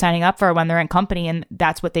know what they're signing up for when they're in company and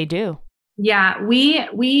that's what they do? Yeah,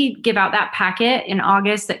 we give out that packet in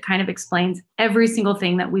August that kind of explains every single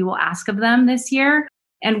thing that we will ask of them this year.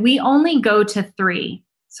 And we only go to 3.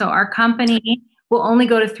 So our company will only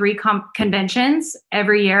go to 3 conventions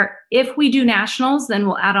every year. If we do nationals, then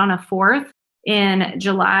we'll add on a 4th in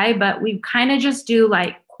July. But we kind of just do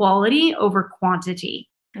quality over quantity.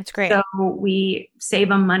 That's great. So we save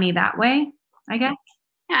them money that way, I guess.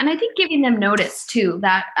 Yeah, and I think giving them notice too,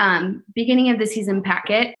 that beginning of the season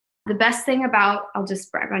packet, the best thing about, I'll just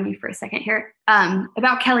brag on you for a second here,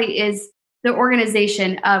 about Kelly is the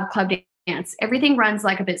organization of Club Dance. Everything runs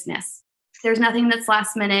like a business. There's nothing that's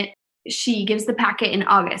last minute. She gives the packet in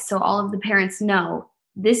August, so all of the parents know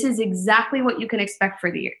this is exactly what you can expect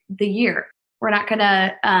for the year. We're not going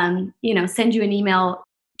to, send you an email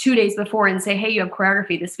 2 days before and say, hey, you have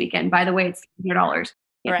choreography this weekend. By the way, it's $100.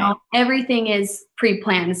 Right. Everything is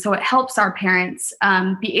pre-planned. So it helps our parents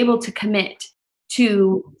be able to commit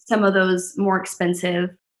to some of those more expensive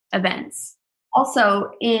events.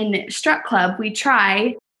 Also in Strut Club, we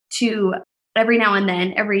try to every now and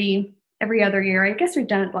then, every other year, I guess we've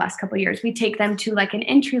done it the last couple of years, we take them to an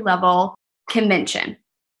entry level convention.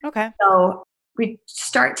 Okay. So we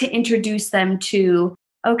start to introduce them to,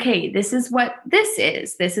 okay, this is what this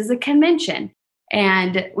is. This is a convention.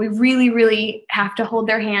 And we really, really have to hold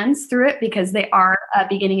their hands through it because they are a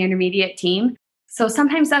beginning intermediate team. So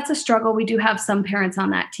sometimes that's a struggle. We do have some parents on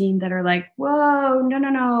that team that are like, whoa,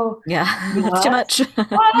 no. Yeah, that's too much.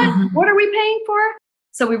 What are we paying for?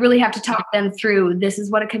 So we really have to talk them through, this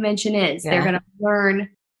is what a convention is. Yeah. They're going to learn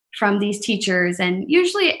from these teachers. And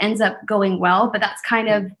usually it ends up going well, but that's kind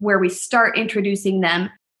of where we start introducing them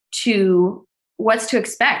to what's to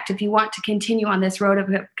expect. If you want to continue on this road of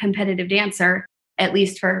a competitive dancer, at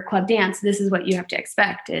least for club dance, this is what you have to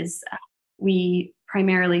expect is we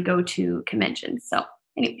primarily go to conventions. So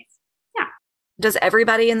anyways, yeah. Does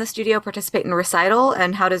everybody in the studio participate in recital?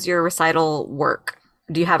 And how does your recital work?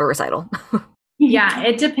 Do you have a recital? Yeah,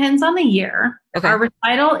 it depends on the year. Okay. Our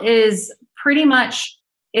recital is pretty much,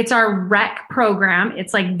 it's our rec program.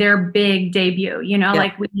 It's their big debut,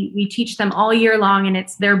 we teach them all year long and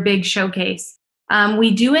it's their big showcase.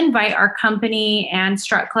 We do invite our company and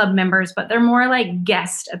Strut Club members, but they're more like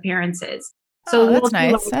guest appearances. So that's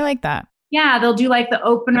nice. I like that. Yeah, they'll do the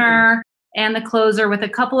opener and the closer with a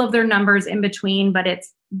couple of their numbers in between, but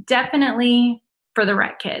it's definitely for the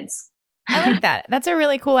rec kids. I like that. That's a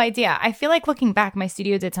really cool idea. I feel like looking back, my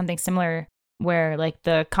studio did something similar where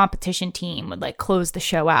the competition team would close the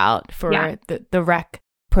show out for the rec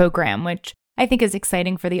program, which I think is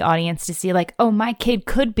exciting for the audience to see oh, my kid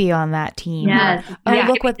could be on that team. Yes.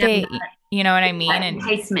 Look what they, you know what I mean? And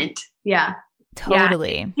enticement. Yeah.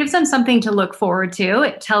 Totally. Yeah. Gives them something to look forward to.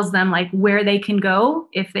 It tells them where they can go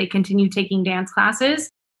if they continue taking dance classes.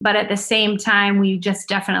 But at the same time, we just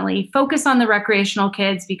definitely focus on the recreational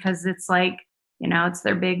kids because it's it's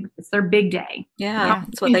their big day. Yeah.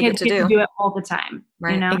 That's what they get to do. Do it all the time.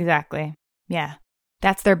 Right. Exactly. Yeah.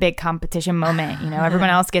 That's their big competition moment. Everyone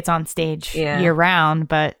else gets on stage year round,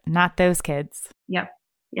 but not those kids. Yep.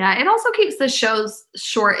 Yeah. It also keeps the shows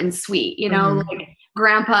short and sweet,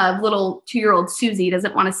 grandpa of little 2-year-old Susie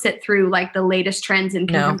doesn't want to sit through the latest trends in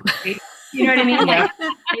contemporary. You know what I mean?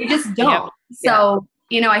 They just don't. Yep. So,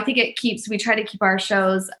 I think we try to keep our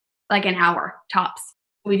shows an hour tops.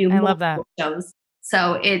 We do multiple shows.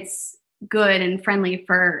 So it's good and friendly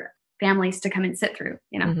for families to come and sit through,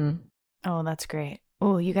 Mm-hmm. Oh, that's great.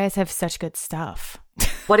 Oh, you guys have such good stuff.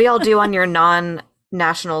 What do y'all do on your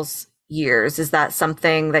non-nationals years? Is that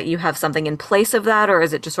something that you have something in place of that, or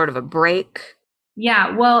is it just sort of a break?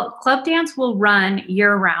 Yeah, well, club dance will run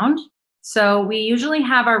year round. So we usually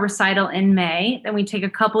have our recital in May, then we take a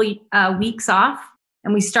couple weeks off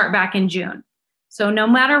and we start back in June. So no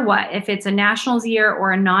matter what, if it's a nationals year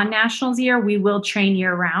or a non-nationals year, we will train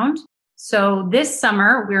year round. So this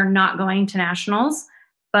summer, we're not going to nationals.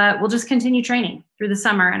 but we'll just continue training through the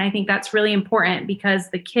summer. And I think that's really important because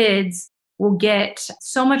the kids will get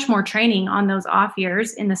so much more training on those off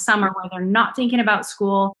years in the summer where they're not thinking about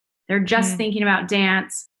school. They're just thinking about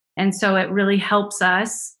dance. And so it really helps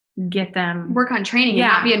us get them work on training and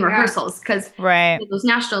not be in rehearsals, because those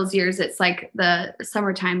nationals years, it's like the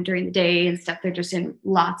summertime during the day and stuff. They're just in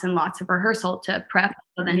lots and lots of rehearsal to prep.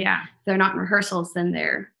 So then if they're not in rehearsals, then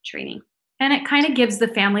they're training. And it kind of gives the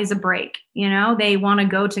families a break. You know, they want to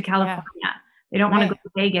go to California. They don't want to go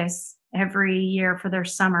to Vegas every year for their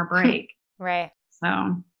summer break. Right.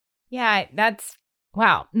 So, yeah, that's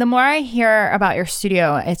wow. The more I hear about your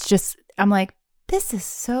studio, it's just, I'm like, this is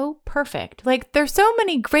so perfect. Like, there's so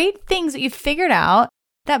many great things that you've figured out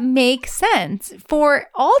that make sense for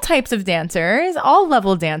all types of dancers, all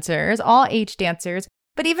level dancers, all age dancers,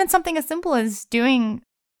 but even something as simple as doing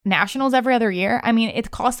nationals every other year. I mean,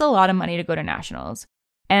 it costs a lot of money to go to nationals.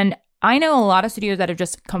 And I know a lot of studios that have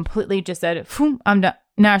just completely just said, I'm done.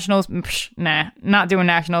 Nationals, nah, not doing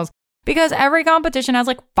nationals. Because every competition has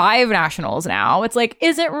like 5 nationals now. It's like,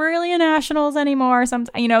 is it really a nationals anymore? Sometimes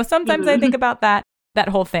I think about that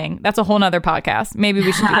whole thing. That's a whole nother podcast. Maybe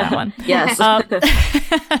we should do that one. Yes.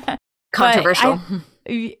 Controversial.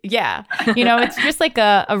 Yeah. It's just like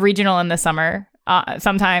a regional in the summer,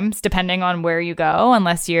 sometimes, depending on where you go,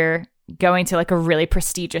 unless you're going to like a really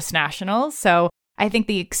prestigious nationals. So I think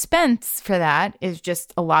the expense for that is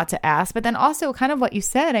just a lot to ask. But then also kind of what you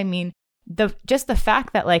said, I mean, the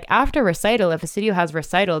fact that like after recital, if a studio has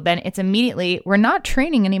recital, then it's immediately, we're not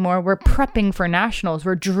training anymore. We're prepping for nationals.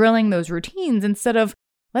 We're drilling those routines instead of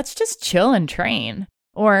let's just chill and train.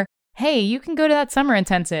 Or, hey, you can go to that summer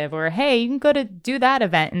intensive, or hey, you can go to do that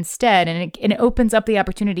event instead. And it opens up the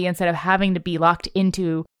opportunity instead of having to be locked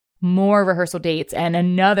into more rehearsal dates and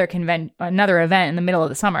another event in the middle of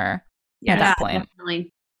the summer at that point.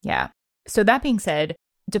 Definitely. Yeah. So that being said,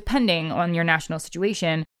 depending on your national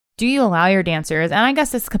situation, do you allow your dancers, and I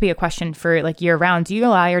guess this could be a question for like year round, do you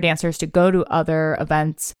allow your dancers to go to other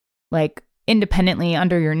events like independently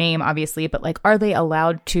under your name, obviously, but like, are they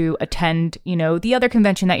allowed to attend, the other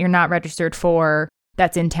convention that you're not registered for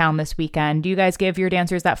that's in town this weekend? Do you guys give your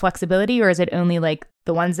dancers that flexibility, or is it only like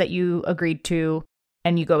the ones that you agreed to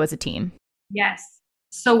and you go as a team? Yes.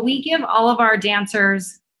 So we give all of our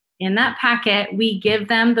dancers in that packet, we give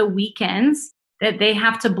them the weekends that they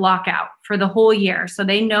have to block out for the whole year. So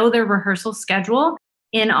they know their rehearsal schedule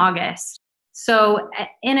in August. So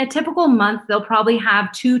in a typical month, they'll probably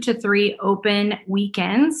have 2 to 3 open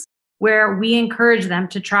weekends where we encourage them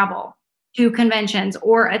to travel to conventions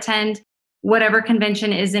or attend whatever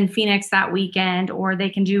convention is in Phoenix that weekend, or they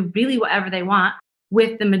can do really whatever they want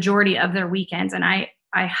with the majority of their weekends. And I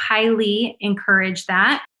highly encourage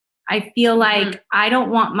that. I feel like I don't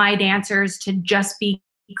want my dancers to just be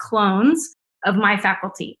clones of my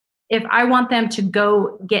faculty. If I want them to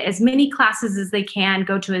go get as many classes as they can,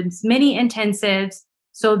 go to as many intensives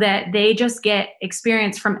so that they just get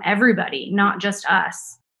experience from everybody, not just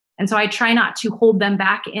us. And so I try not to hold them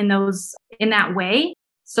back in that way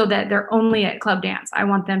so that they're only at club dance. I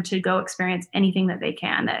want them to go experience anything that they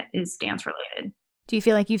can that is dance related. Do you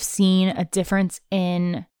feel like you've seen a difference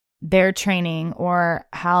in their training or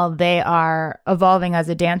how they are evolving as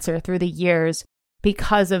a dancer through the years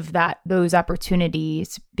because of those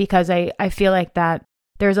opportunities? Because I feel like that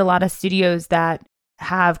there's a lot of studios that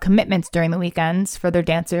have commitments during the weekends for their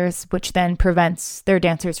dancers, which then prevents their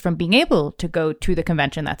dancers from being able to go to the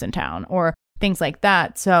convention that's in town or things like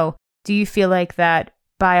that. So do you feel like that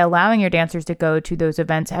by allowing your dancers to go to those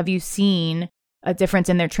events, have you seen a difference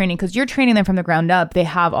in their training? Because you're training them from the ground up. They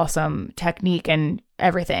have awesome technique and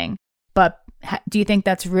everything. But do you think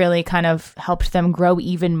that's really kind of helped them grow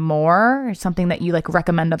even more, or something that you like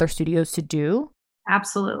recommend other studios to do?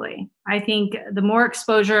 Absolutely. I think the more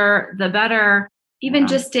exposure, the better. Even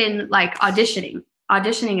just in like auditioning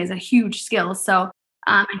is a huge skill. So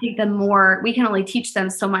I think the more we can only teach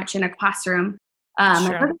them so much in a classroom.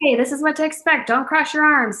 Like, okay, this is what to expect. Don't cross your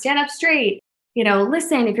arms, stand up straight.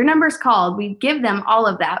 Listen, if your number's called, we give them all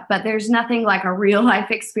of that, but there's nothing like a real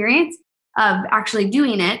life experience of actually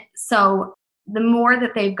doing it. So the more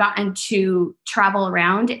that they've gotten to travel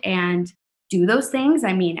around and do those things,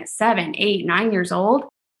 I mean, at 7, 8, 9 years old,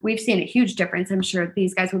 we've seen a huge difference. I'm sure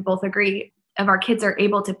these guys would both agree. Of our kids are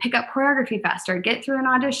able to pick up choreography faster, get through an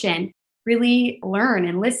audition, really learn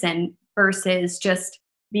and listen versus just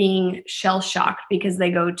being shell-shocked because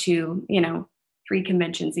they go to, 3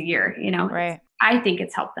 conventions a year, Right. I think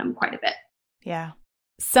it's helped them quite a bit. Yeah.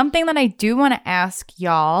 Something that I do want to ask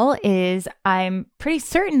y'all is I'm pretty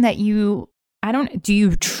certain that you do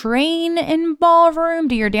you train in ballroom?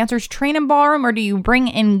 Do your dancers train in ballroom, or do you bring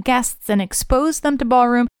in guests and expose them to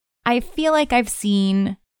ballroom? I feel like I've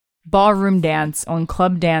seen ballroom dance on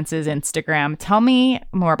Club Dance's Instagram. Tell me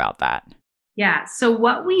more about that. Yeah. So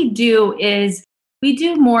what we do is we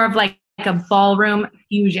do more of like a ballroom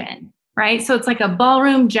fusion, right? So it's like a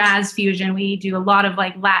ballroom jazz fusion. We do a lot of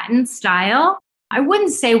like Latin style. I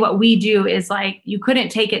wouldn't say what we do is like, you couldn't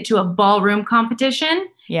take it to a ballroom competition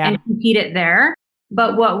and compete it there.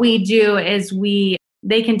 But what we do is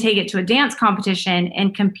they can take it to a dance competition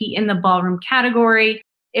and compete in the ballroom category.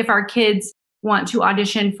 If our kids want to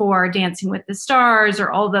audition for Dancing with the Stars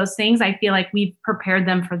or all those things, I feel like we've prepared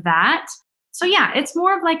them for that. So yeah, it's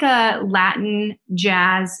more of like a Latin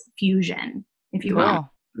jazz fusion, if you will.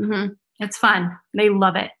 Mm-hmm. It's fun. They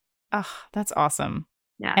love it. Oh, that's awesome.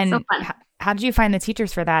 Yeah, and so fun. How did you find the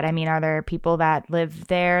teachers for that? I mean, are there people that live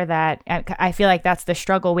there that I feel like that's the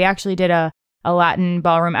struggle. We actually did a Latin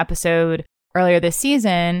ballroom episode earlier this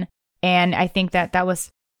season. And I think that was,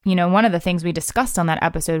 one of the things we discussed on that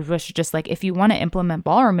episode was just like, if you want to implement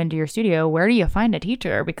ballroom into your studio, where do you find a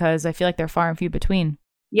teacher? Because I feel like they're far and few between.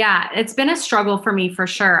 Yeah, it's been a struggle for me for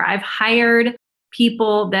sure. I've hired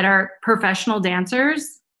people that are professional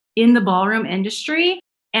dancers in the ballroom industry,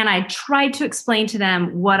 and I tried to explain to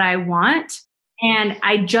them what I want, and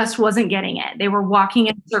I just wasn't getting it. They were walking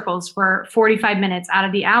in circles for 45 minutes out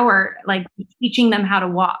of the hour, like teaching them how to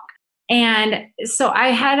walk. And so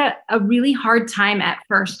I had a really hard time at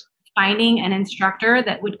first finding an instructor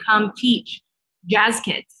that would come teach jazz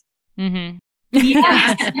kids. Mm-hmm.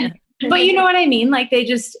 Yeah. But you know what I mean? Like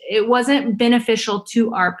it wasn't beneficial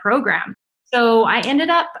to our program. So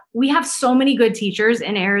we have so many good teachers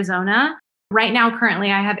in Arizona. Right now,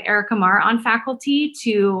 currently, I have Erica Marr on faculty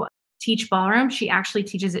to teach ballroom. She actually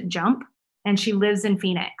teaches at Jump, and she lives in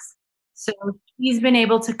Phoenix. So she's been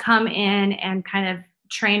able to come in and kind of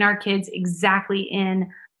train our kids exactly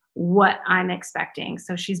in what I'm expecting.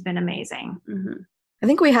 So she's been amazing. Mm-hmm. I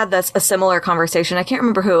think we had a similar conversation. I can't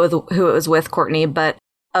remember who it was with, Courtney, but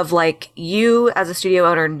of like, you as a studio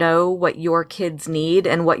owner know what your kids need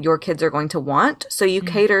and what your kids are going to want. So you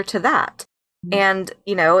cater to that. And,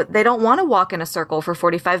 they don't want to walk in a circle for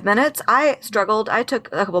 45 minutes. I struggled. I took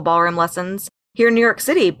a couple ballroom lessons here in New York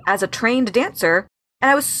City as a trained dancer,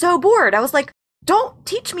 and I was so bored. I was like, don't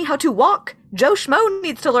teach me how to walk. Joe Schmo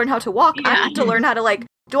needs to learn how to walk. Yeah. I need to learn how to like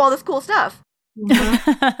do all this cool stuff.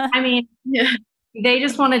 I mean, they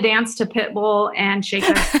just want to dance to Pitbull and shake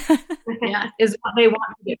their is what they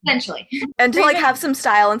want to do, essentially. And to like have some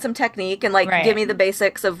style and some technique and like give me the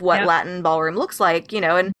basics of what Latin ballroom looks like,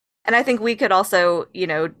 and I think we could also,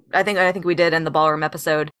 I think we did in the ballroom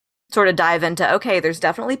episode sort of dive into, okay, there's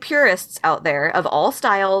definitely purists out there of all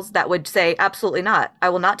styles that would say, absolutely not. I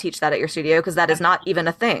will not teach that at your studio because that is not even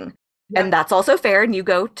a thing. Yep. And that's also fair. And you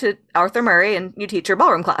go to Arthur Murray and you teach your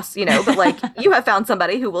ballroom class, but like you have found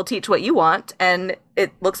somebody who will teach what you want, and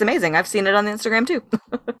it looks amazing. I've seen it on the Instagram too.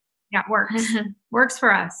 Yeah, it works. Works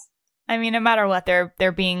for us. I mean, no matter what,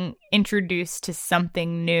 they're being introduced to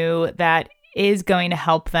something new that is going to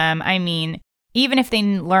help them. I mean, even if they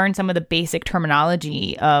learn some of the basic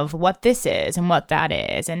terminology of what this is and what that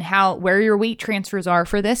is and where your weight transfers are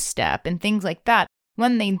for this step and things like that,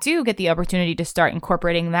 when they do get the opportunity to start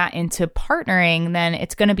incorporating that into partnering, then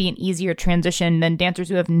it's going to be an easier transition than dancers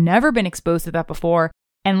who have never been exposed to that before.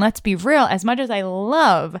 And let's be real, as much as I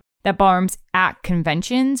love that ballroom's at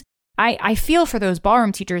conventions, I feel for those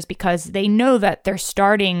ballroom teachers because they know that they're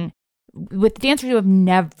starting with dancers who have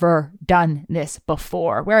never done this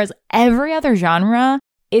before. Whereas every other genre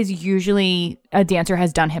is usually a dancer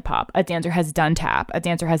has done hip hop, a dancer has done tap, a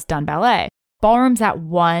dancer has done ballet. Ballroom's that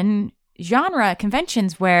one genre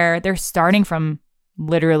conventions where they're starting from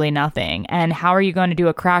literally nothing. And how are you going to do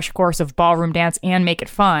a crash course of ballroom dance and make it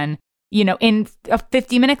fun, in a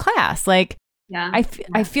 50-minute class? Like, I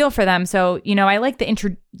feel for them. So, I like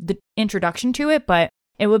the introduction to it, but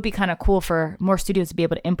it would be kind of cool for more studios to be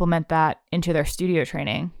able to implement that into their studio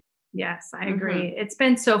training. Yes, I agree. It's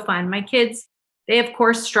been so fun. My kids, they of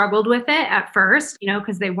course struggled with it at first,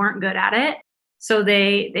 because they weren't good at it. So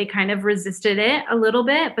they kind of resisted it a little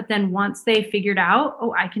bit. But then once they figured out,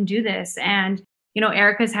 oh, I can do this. And,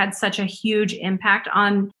 Erica's had such a huge impact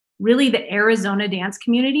on really the Arizona dance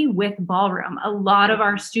community with ballroom. A lot of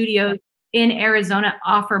our studios in Arizona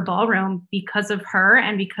offer ballroom because of her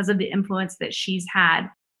and because of the influence that she's had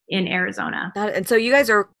in Arizona. And so you guys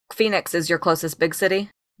Phoenix is your closest big city?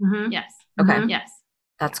 Mm-hmm. Yes. Okay. Mm-hmm. Yes.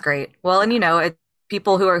 That's great. Well, and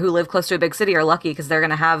people who live close to a big city are lucky because they're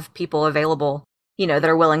going to have people available, that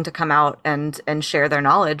are willing to come out and share their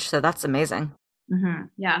knowledge. So that's amazing. Mm-hmm.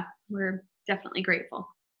 Yeah. We're definitely grateful.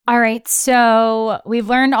 All right. So we've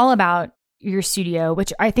learned all about your studio,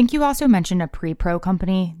 which I think you also mentioned a pre-pro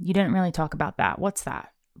company. You didn't really talk about that. What's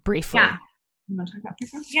that? Briefly. Yeah. You want to talk about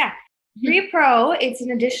pre-pro? Yeah. Pre-pro, it's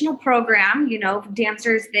an additional program.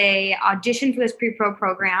 Dancers, they audition for this pre-pro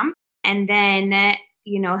program, and then,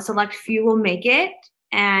 select few will make it.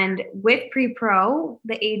 And with pre-pro,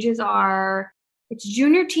 the ages it's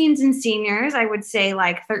junior teens and seniors, I would say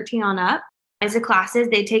like 13 on up. As the classes,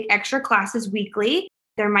 they take extra classes weekly.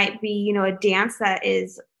 There might be, a dance that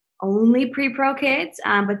is only pre-pro kids,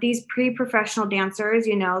 but these pre-professional dancers,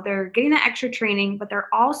 they're getting that extra training, but they're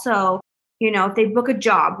also, if they book a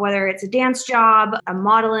job, whether it's a dance job, a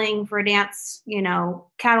modeling for a dance,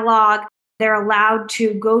 catalog, they're allowed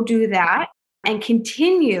to go do that and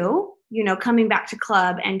continue, coming back to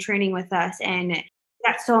club and training with us. And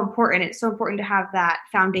that's so important. It's so important to have that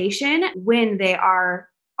foundation when they are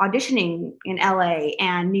auditioning in LA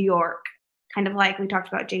and New York, kind of like we talked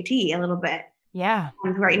about JT a little bit. Yeah.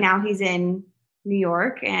 Right now he's in New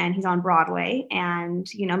York and he's on Broadway, and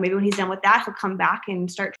maybe when he's done with that, he'll come back and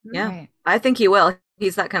start. Yeah, right. I think he will.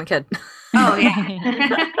 He's that kind of kid. Oh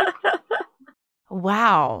yeah.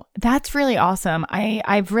 Wow, that's really awesome.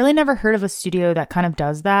 I've really never heard of a studio that kind of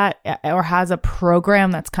does that or has a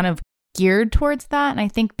program that's kind of geared towards that. And I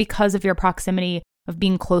think because of your proximity of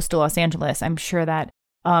being close to Los Angeles, I'm sure that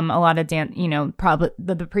a lot of probably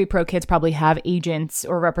the pre-pro kids probably have agents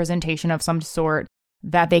or representation of some sort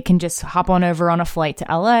that they can just hop on over on a flight to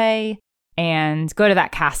LA and go to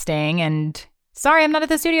that casting. And sorry, I'm not at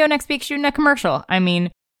the studio next week shooting a commercial. I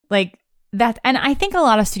mean, like that. And I think a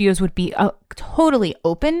lot of studios would be totally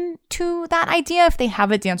open to that idea if they have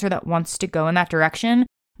a dancer that wants to go in that direction.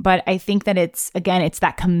 But I think that it's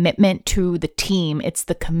that commitment to the team. It's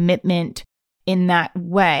the commitment in that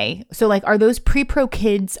way. So like, are those pre-pro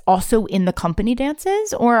kids also in the company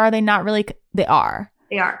dances, or are they not really? They are.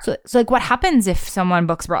 They are. So like, what happens if someone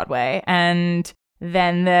books Broadway and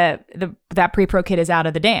then that pre-pro kid is out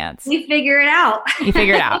of the dance? We figure it out. You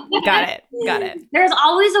figure it out. Got it. There's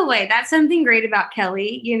always a way. That's something great about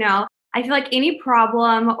Kelly. I feel like any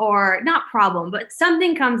problem, or not problem, but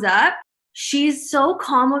something comes up, she's so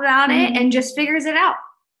calm about it and just figures it out.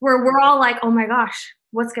 Where we're all like, oh my gosh,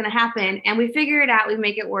 what's going to happen? And we figure it out. We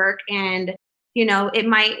make it work. And, it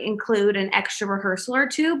might include an extra rehearsal or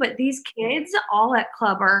two, but these kids all at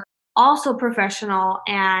club are also professional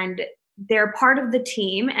and they're part of the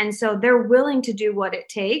team. And so they're willing to do what it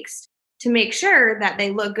takes to make sure that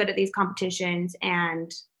they look good at these competitions and,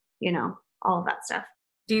 all of that stuff.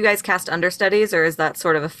 Do you guys cast understudies, or is that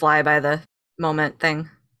sort of a fly by the moment thing?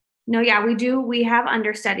 No, yeah, we do. We have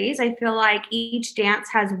understudies. I feel like each dance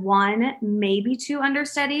has one, maybe two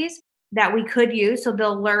understudies that we could use. So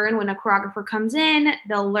they'll learn when a choreographer comes in,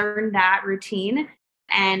 they'll learn that routine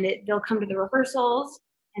and they'll come to the rehearsals.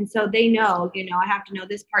 And so they know, I have to know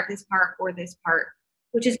this part, or this part,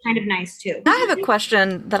 which is kind of nice too. I have a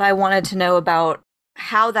question that I wanted to know about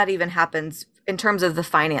how that even happens in terms of the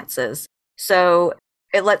finances. So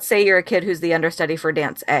let's say you're a kid who's the understudy for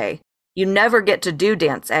Dance A. You never get to do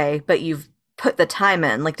Dance A, but you've put the time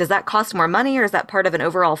in. Like, does that cost more money, or is that part of an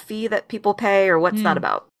overall fee that people pay, or what's that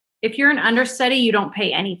about? If you're an understudy, you don't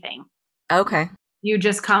pay anything. Okay. You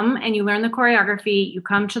just come and you learn the choreography. You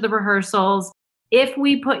come to the rehearsals. If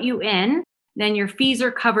we put you in, then your fees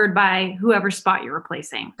are covered by whoever spot you're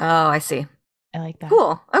replacing. Oh, I see. I like that.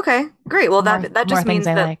 Cool. Okay, great. Well, that just means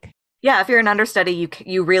that, like. Yeah, if you're an understudy,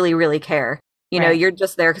 you really, really care. You're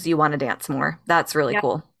just there because you want to dance more. That's really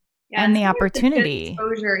cool. Yeah, and the opportunity.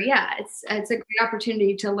 Exposure. Yeah, it's a great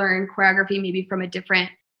opportunity to learn choreography maybe from a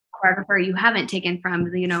different choreographer you haven't taken from.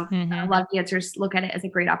 A lot of dancers look at it as a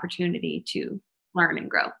great opportunity to learn and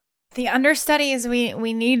grow. The understudies,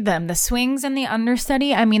 we need them. The swings and the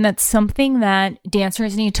understudy, I mean, that's something that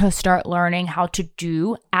dancers need to start learning how to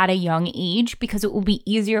do at a young age, because it will be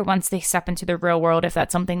easier once they step into the real world if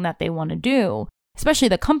that's something that they want to do. Especially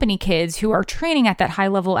the company kids who are training at that high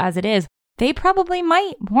level as it is. They probably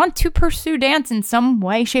might want to pursue dance in some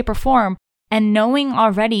way, shape, or form. And knowing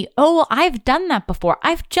already, oh, I've done that before.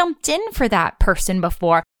 I've jumped in for that person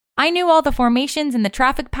before. I knew all the formations and the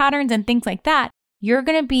traffic patterns and things like that. You're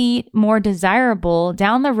going to be more desirable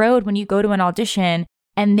down the road when you go to an audition,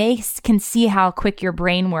 and they can see how quick your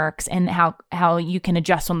brain works and how you can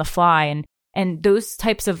adjust on the fly. And those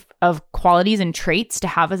types of qualities and traits to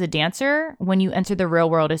have as a dancer when you enter the real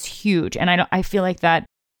world is huge. And I feel like that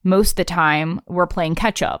most of the time we're playing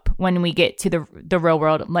catch up when we get to the real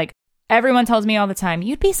world. Like, everyone tells me all the time,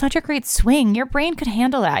 you'd be such a great swing. Your brain could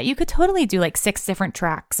handle that. You could totally do like 6 different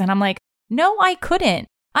tracks. And I'm like, no, I couldn't.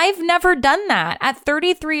 I've never done that. At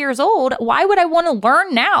 33 years old, why would I want to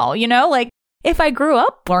learn now? Like, if I grew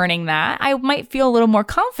up learning that, I might feel a little more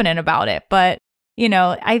confident about it. But,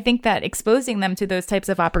 I think that exposing them to those types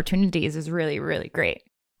of opportunities is really, really great.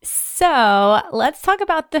 So let's talk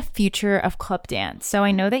about the future of club dance. So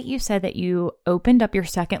I know that you said that you opened up your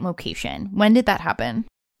second location. When did that happen?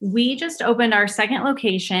 We just opened our second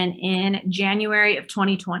location in January of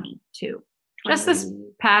 2022, just this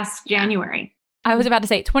past January. I was about to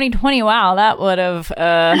say 2020. Wow, that would have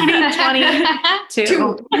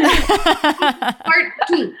 2022. Part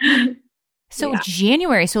 2. So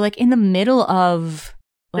January, so like in the middle of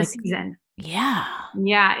the season. Yeah.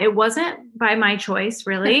 Yeah, it wasn't by my choice,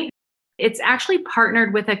 really. It's actually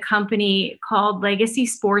partnered with a company called Legacy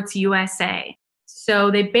Sports USA.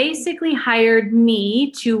 So they basically hired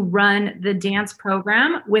me to run the dance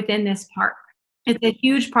program within this park. It's a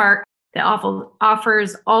huge park that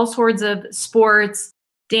offers all sorts of sports,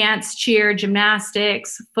 dance, cheer,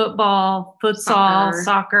 gymnastics, football, futsal,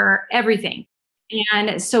 soccer, everything.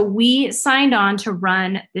 And so we signed on to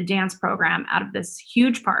run the dance program out of this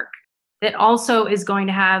huge park that also is going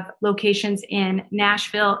to have locations in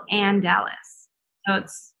Nashville and Dallas. So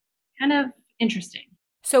it's kind of interesting.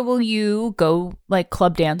 So will you go, like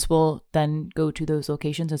club dance will then go to those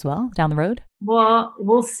locations as well down the road? Well,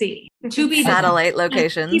 we'll see. To be satellite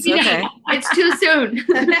locations. Okay. It's too soon.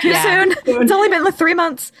 Too soon. It's only been like 3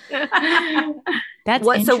 months. That's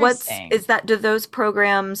interesting. So do those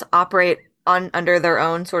programs operate under their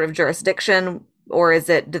own sort of jurisdiction, or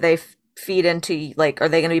do they feed into, like, are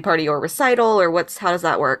they going to be part of your recital, or how does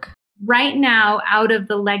that work? Right now, out of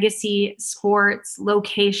the Legacy Sports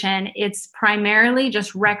location, it's primarily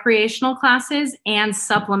just recreational classes and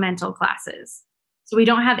supplemental classes. So we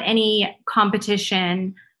don't have any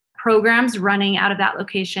competition programs running out of that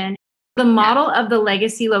location. The model of the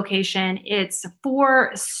Legacy location, it's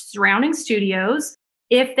for surrounding studios.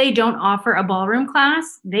 If they don't offer a ballroom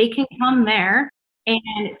class, they can come there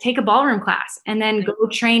and take a ballroom class and then go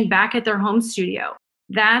train back at their home studio.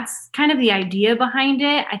 That's kind of the idea behind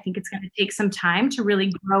it. I think it's going to take some time to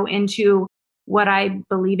really grow into what I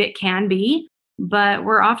believe it can be, but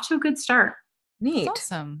we're off to a good start. Neat.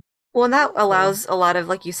 That's awesome. Well, and that allows a lot of,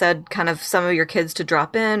 like you said, kind of some of your kids to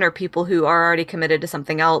drop in, or people who are already committed to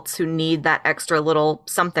something else who need that extra little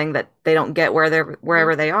something that they don't get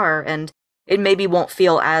wherever they are. And it maybe won't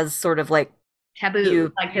feel as sort of like taboo.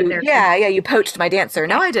 You poached my dancer.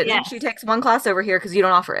 No, I didn't. Yes. She takes one class over here because you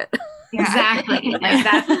don't offer it. Exactly. Like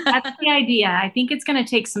that's the idea. I think it's going to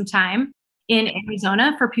take some time in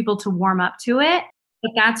Arizona for people to warm up to it.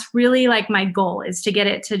 But that's really like my goal, is to get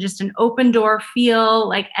it to just an open door feel,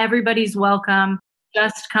 like everybody's welcome.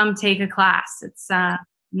 Just come take a class. It's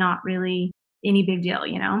not really any big deal,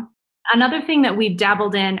 Another thing that we've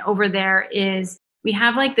dabbled in over there is we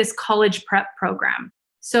have like this college prep program.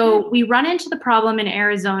 So we run into the problem in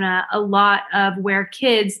Arizona a lot of where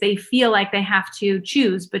kids, they feel like they have to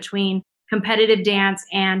choose between competitive dance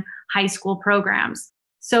and high school programs.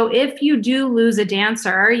 So if you do lose a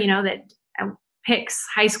dancer, that picks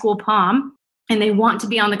high school pom and they want to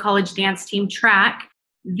be on the college dance team track,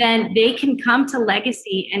 then they can come to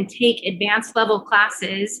Legacy and take advanced level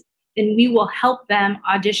classes, and we will help them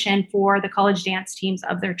audition for the college dance teams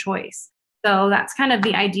of their choice. So that's kind of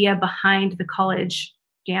the idea behind the college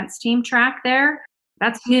dance team track there.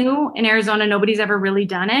 That's new in Arizona. Nobody's ever really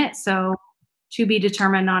done it. So to be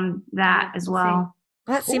determined on that as well.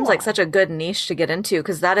 That seems like such a good niche to get into,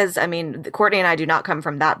 because that is, Courtney and I do not come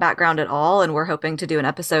from that background at all. And we're hoping to do an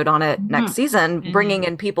episode on it next season, bringing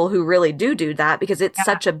in people who really do that, because it's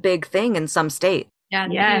such a big thing in some state. Yeah,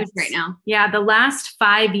 yes. Huge right now. Yeah, the last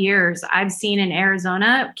 5 years I've seen in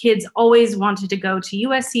Arizona, kids always wanted to go to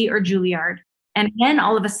USC or Juilliard. And then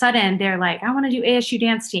all of a sudden they're like, I want to do ASU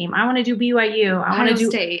dance team. I want to do BYU. I want to do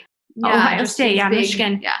State. Ohio State. Yeah,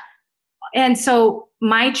 Michigan. Yeah. And so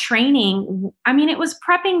my training, it was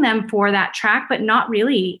prepping them for that track, but not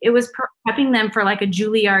really. It was prepping them for like a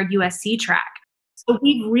Juilliard USC track. So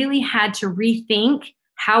we've really had to rethink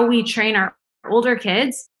how we train our older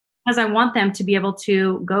kids, because I want them to be able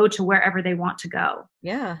to go to wherever they want to go.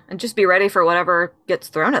 Yeah. And just be ready for whatever gets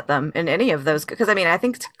thrown at them in any of those. Because I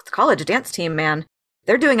think the college dance team, man,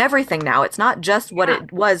 they're doing everything now. It's not just what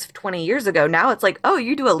it was 20 years ago. Now it's like, oh,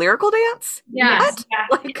 you do a lyrical dance? Yeah.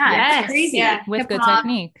 What? Yes. Crazy. Yeah. With good Hip-hop.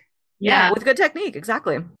 technique. Yeah, with good technique.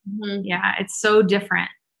 Exactly. Mm-hmm. Yeah, it's so different.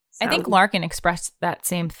 I think Larkin expressed that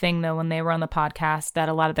same thing, though, when they were on the podcast, that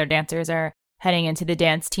a lot of their dancers are heading into the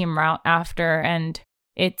dance team route after. And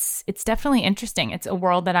it's definitely interesting. It's a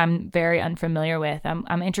world that I'm very unfamiliar with.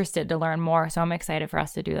 I'm interested to learn more. So I'm excited for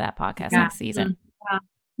us to do that podcast next season.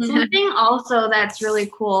 Something also that's really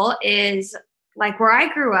cool is like where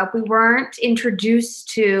I grew up, we weren't introduced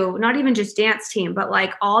to not even just dance team, but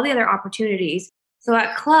like all the other opportunities. So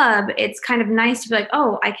at club, it's kind of nice to be like,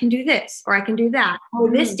 oh, I can do this or I can do that. Oh,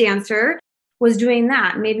 this dancer was doing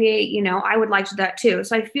that. Maybe, I would like to do that too.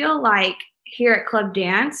 So I feel like here at Club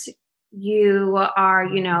Dance, you are,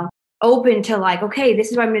 open to like, okay,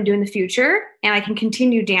 this is what I'm going to do in the future. And I can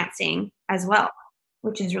continue dancing as well,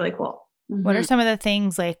 which is really cool. What are some of the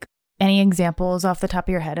things, like any examples off the top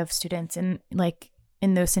of your head of students in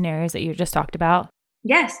those scenarios that you just talked about?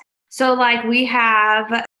 Yes. So like we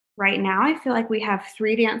have right now, I feel like we have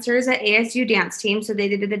 3 dancers at ASU dance team. So they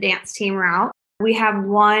did the dance team route. We have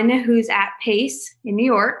one who's at Pace in New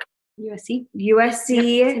York. USC.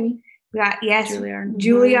 Yep. We got,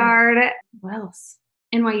 Juilliard. What else?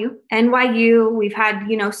 NYU. We've had,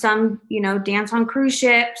 some, dance on cruise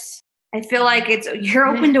ships. I feel like you're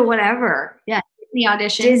open to whatever. Yeah. The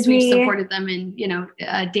auditions, Disney. We supported them in,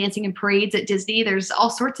 dancing in parades at Disney. There's all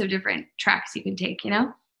sorts of different tracks you can take,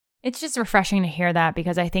 It's just refreshing to hear that,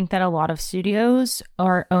 because I think that a lot of studios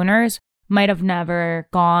or owners might have never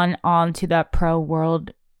gone on to the pro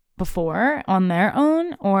world before on their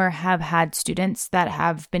own, or have had students that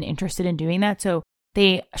have been interested in doing that. So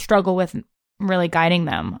they struggle with really guiding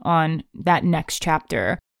them on that next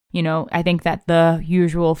chapter. I think that the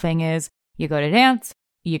usual thing is you go to dance,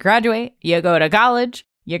 you graduate, you go to college,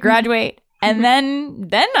 you graduate, and then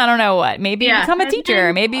I don't know what, maybe you become a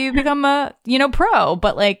teacher, maybe you become a, pro,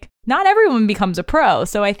 but like not everyone becomes a pro.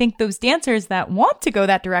 So I think those dancers that want to go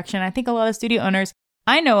that direction, I think a lot of studio owners,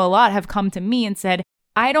 I know a lot, have come to me and said,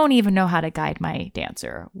 I don't even know how to guide my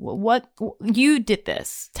dancer. What you did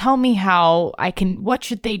this. Tell me how I can, what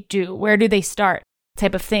should they do? Where do they start?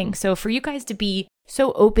 Type of thing. So for you guys to be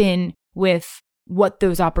so open with what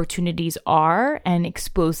those opportunities are and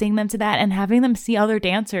exposing them to that and having them see other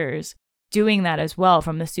dancers doing that as well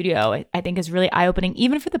from the studio, I think is really eye-opening,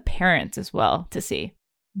 even for the parents as well to see.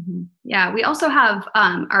 Mm-hmm. Yeah, we also have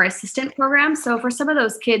our assistant program. So for some of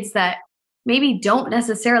those kids that maybe don't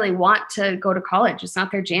necessarily want to go to college, it's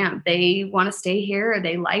not their jam. They want to stay here.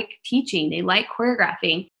 They like teaching. They like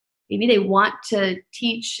choreographing. Maybe they want to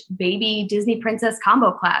teach baby Disney princess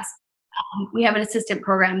combo class. We have an assistant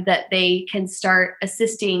program that they can start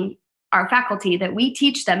assisting our faculty that we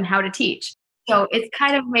teach them how to teach. So it's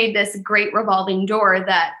kind of made this great revolving door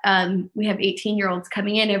that we have 18-year-olds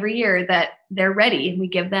coming in every year that they're ready. And we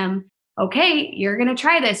give them, okay, you're going to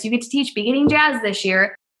try this. You get to teach beginning jazz this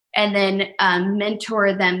year, and then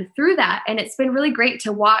mentor them through that. And it's been really great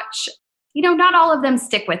to watch. Not all of them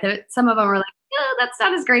stick with it. Some of them are like, oh, that's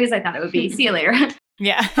not as great as I thought it would be. See you later.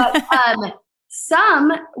 Yeah. But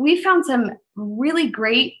we found some really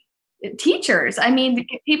great teachers. I mean,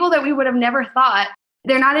 people that we would have never thought.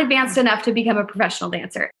 They're not advanced enough to become a professional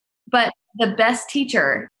dancer, but the best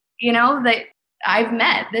teacher, that I've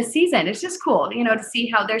met this season. It's just cool, to see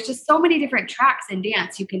how there's just so many different tracks in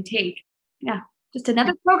dance you can take. Yeah. Just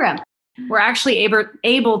another program. We're actually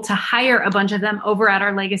able to hire a bunch of them over at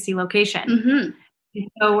our legacy location. Mm-hmm.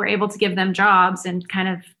 So we're able to give them jobs and kind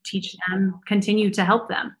of teach them, continue to help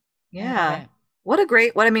them. Yeah. What a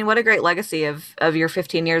great legacy of your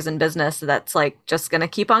 15 years in business that's like just going to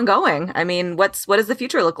keep on going. I mean, what does the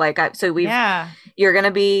future look like? You're going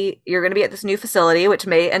to be at this new facility, which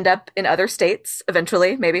may end up in other states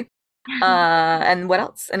eventually, maybe. And what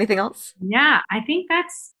else? Anything else? Yeah, I think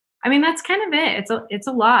that's kind of it. It's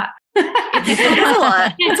a lot.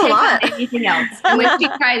 It's a lot. Anything else? When she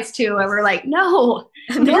tries to, and we're like, no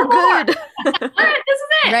good. This is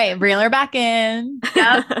it. Right. Reel her back in.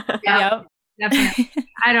 Yep. Definitely.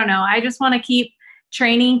 I don't know. I just want to keep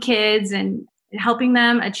training kids and helping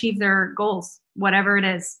them achieve their goals, whatever it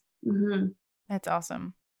is. Mm-hmm. That's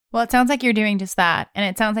awesome. Well, it sounds like you're doing just that. And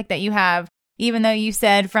it sounds like that you have, even though you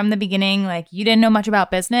said from the beginning, like you didn't know much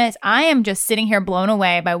about business, I am just sitting here blown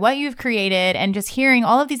away by what you've created and just hearing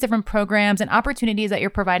all of these different programs and opportunities that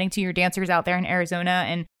you're providing to your dancers out there in Arizona.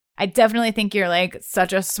 And I definitely think you're like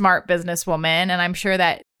such a smart businesswoman. And I'm sure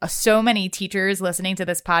that so many teachers listening to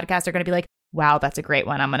this podcast are going to be like, wow, that's a great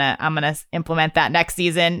one. I'm going to implement that next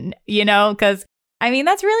season, because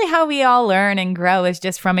that's really how we all learn and grow, is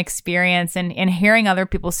just from experience and hearing other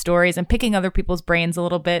people's stories and picking other people's brains a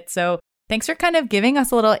little bit. So thanks for kind of giving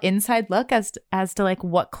us a little inside look as to like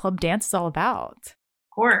what Club Dance is all about.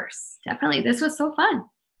 Of course. Definitely. This was so fun.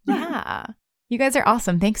 Yeah. You guys are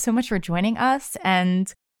awesome. Thanks so much for joining us.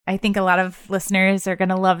 And I think a lot of listeners are going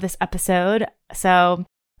to love this episode. So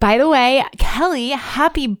by the way, Kelly,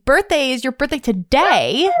 happy birthday. Is your birthday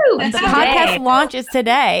today? Woo, the podcast launch is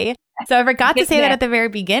today. So I forgot to say that at the very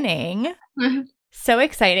beginning. So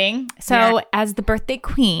exciting. So as the birthday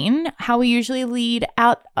queen, how we usually lead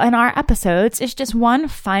out in our episodes is just one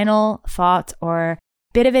final thought or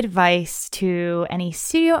bit of advice to any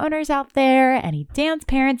studio owners out there, any dance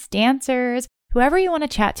parents, dancers, whoever you want to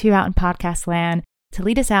chat to out in podcast land to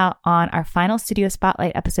lead us out on our final studio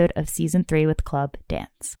spotlight episode of season 3 with Club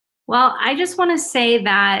Dance. Well, I just want to say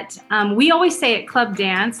that we always say at Club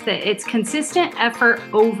Dance that it's consistent effort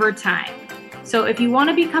over time. So if you want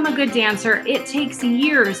to become a good dancer, it takes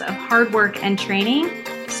years of hard work and training.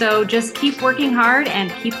 So just keep working hard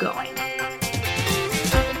and keep going.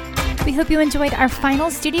 We hope you enjoyed our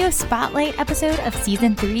final studio spotlight episode of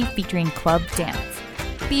season 3 featuring Club Dance.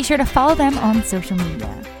 Be sure to follow them on social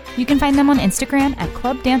media. You can find them on Instagram at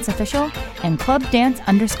Club Dance Official and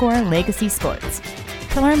clubdance_legacy sports.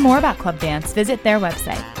 To learn more about Club Dance, visit their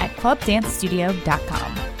website at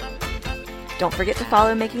clubdancestudio.com. Don't forget to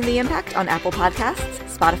follow Making the Impact on Apple Podcasts,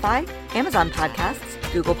 Spotify, Amazon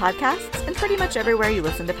Podcasts, Google Podcasts, and pretty much everywhere you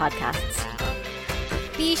listen to podcasts.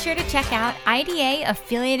 Be sure to check out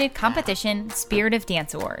IDA-affiliated competition Spirit of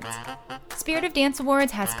Dance Awards. Spirit of Dance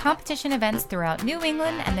Awards has competition events throughout New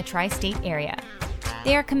England and the tri-state area.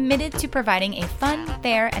 They are committed to providing a fun,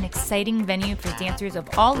 fair, and exciting venue for dancers of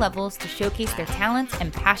all levels to showcase their talents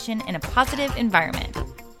and passion in a positive environment.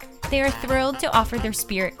 They are thrilled to offer their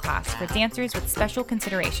Spirit class for dancers with special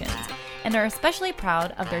considerations, and are especially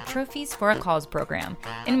proud of their Trophies for a Cause program,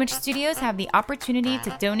 in which studios have the opportunity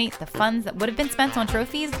to donate the funds that would have been spent on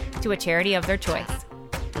trophies to a charity of their choice.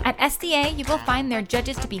 At SDA, you will find their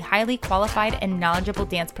judges to be highly qualified and knowledgeable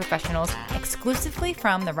dance professionals exclusively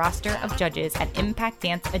from the roster of judges at Impact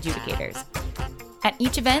Dance Adjudicators. At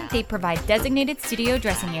each event, they provide designated studio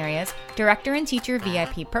dressing areas, director and teacher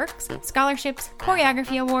VIP perks, scholarships,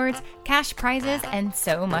 choreography awards, cash prizes, and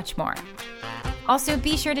so much more. Also,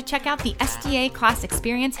 be sure to check out the SDA class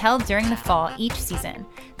experience held during the fall each season.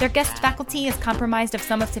 Their guest faculty is comprised of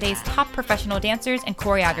some of today's top professional dancers and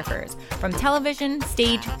choreographers from television,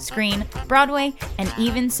 stage, screen, Broadway, and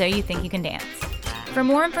even So You Think You Can Dance. For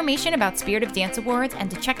more information about Spirit of Dance Awards and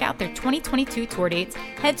to check out their 2022 tour dates,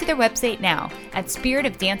 head to their website now at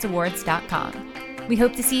spiritofdanceawards.com. We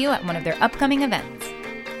hope to see you at one of their upcoming events.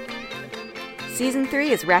 Season 3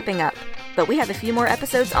 is wrapping up, but we have a few more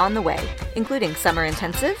episodes on the way, including summer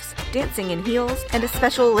intensives, dancing in heels, and a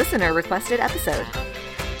special listener-requested episode.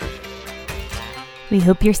 We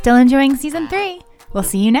hope you're still enjoying season 3. We'll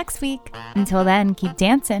see you next week. Until then, keep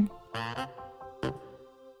dancing.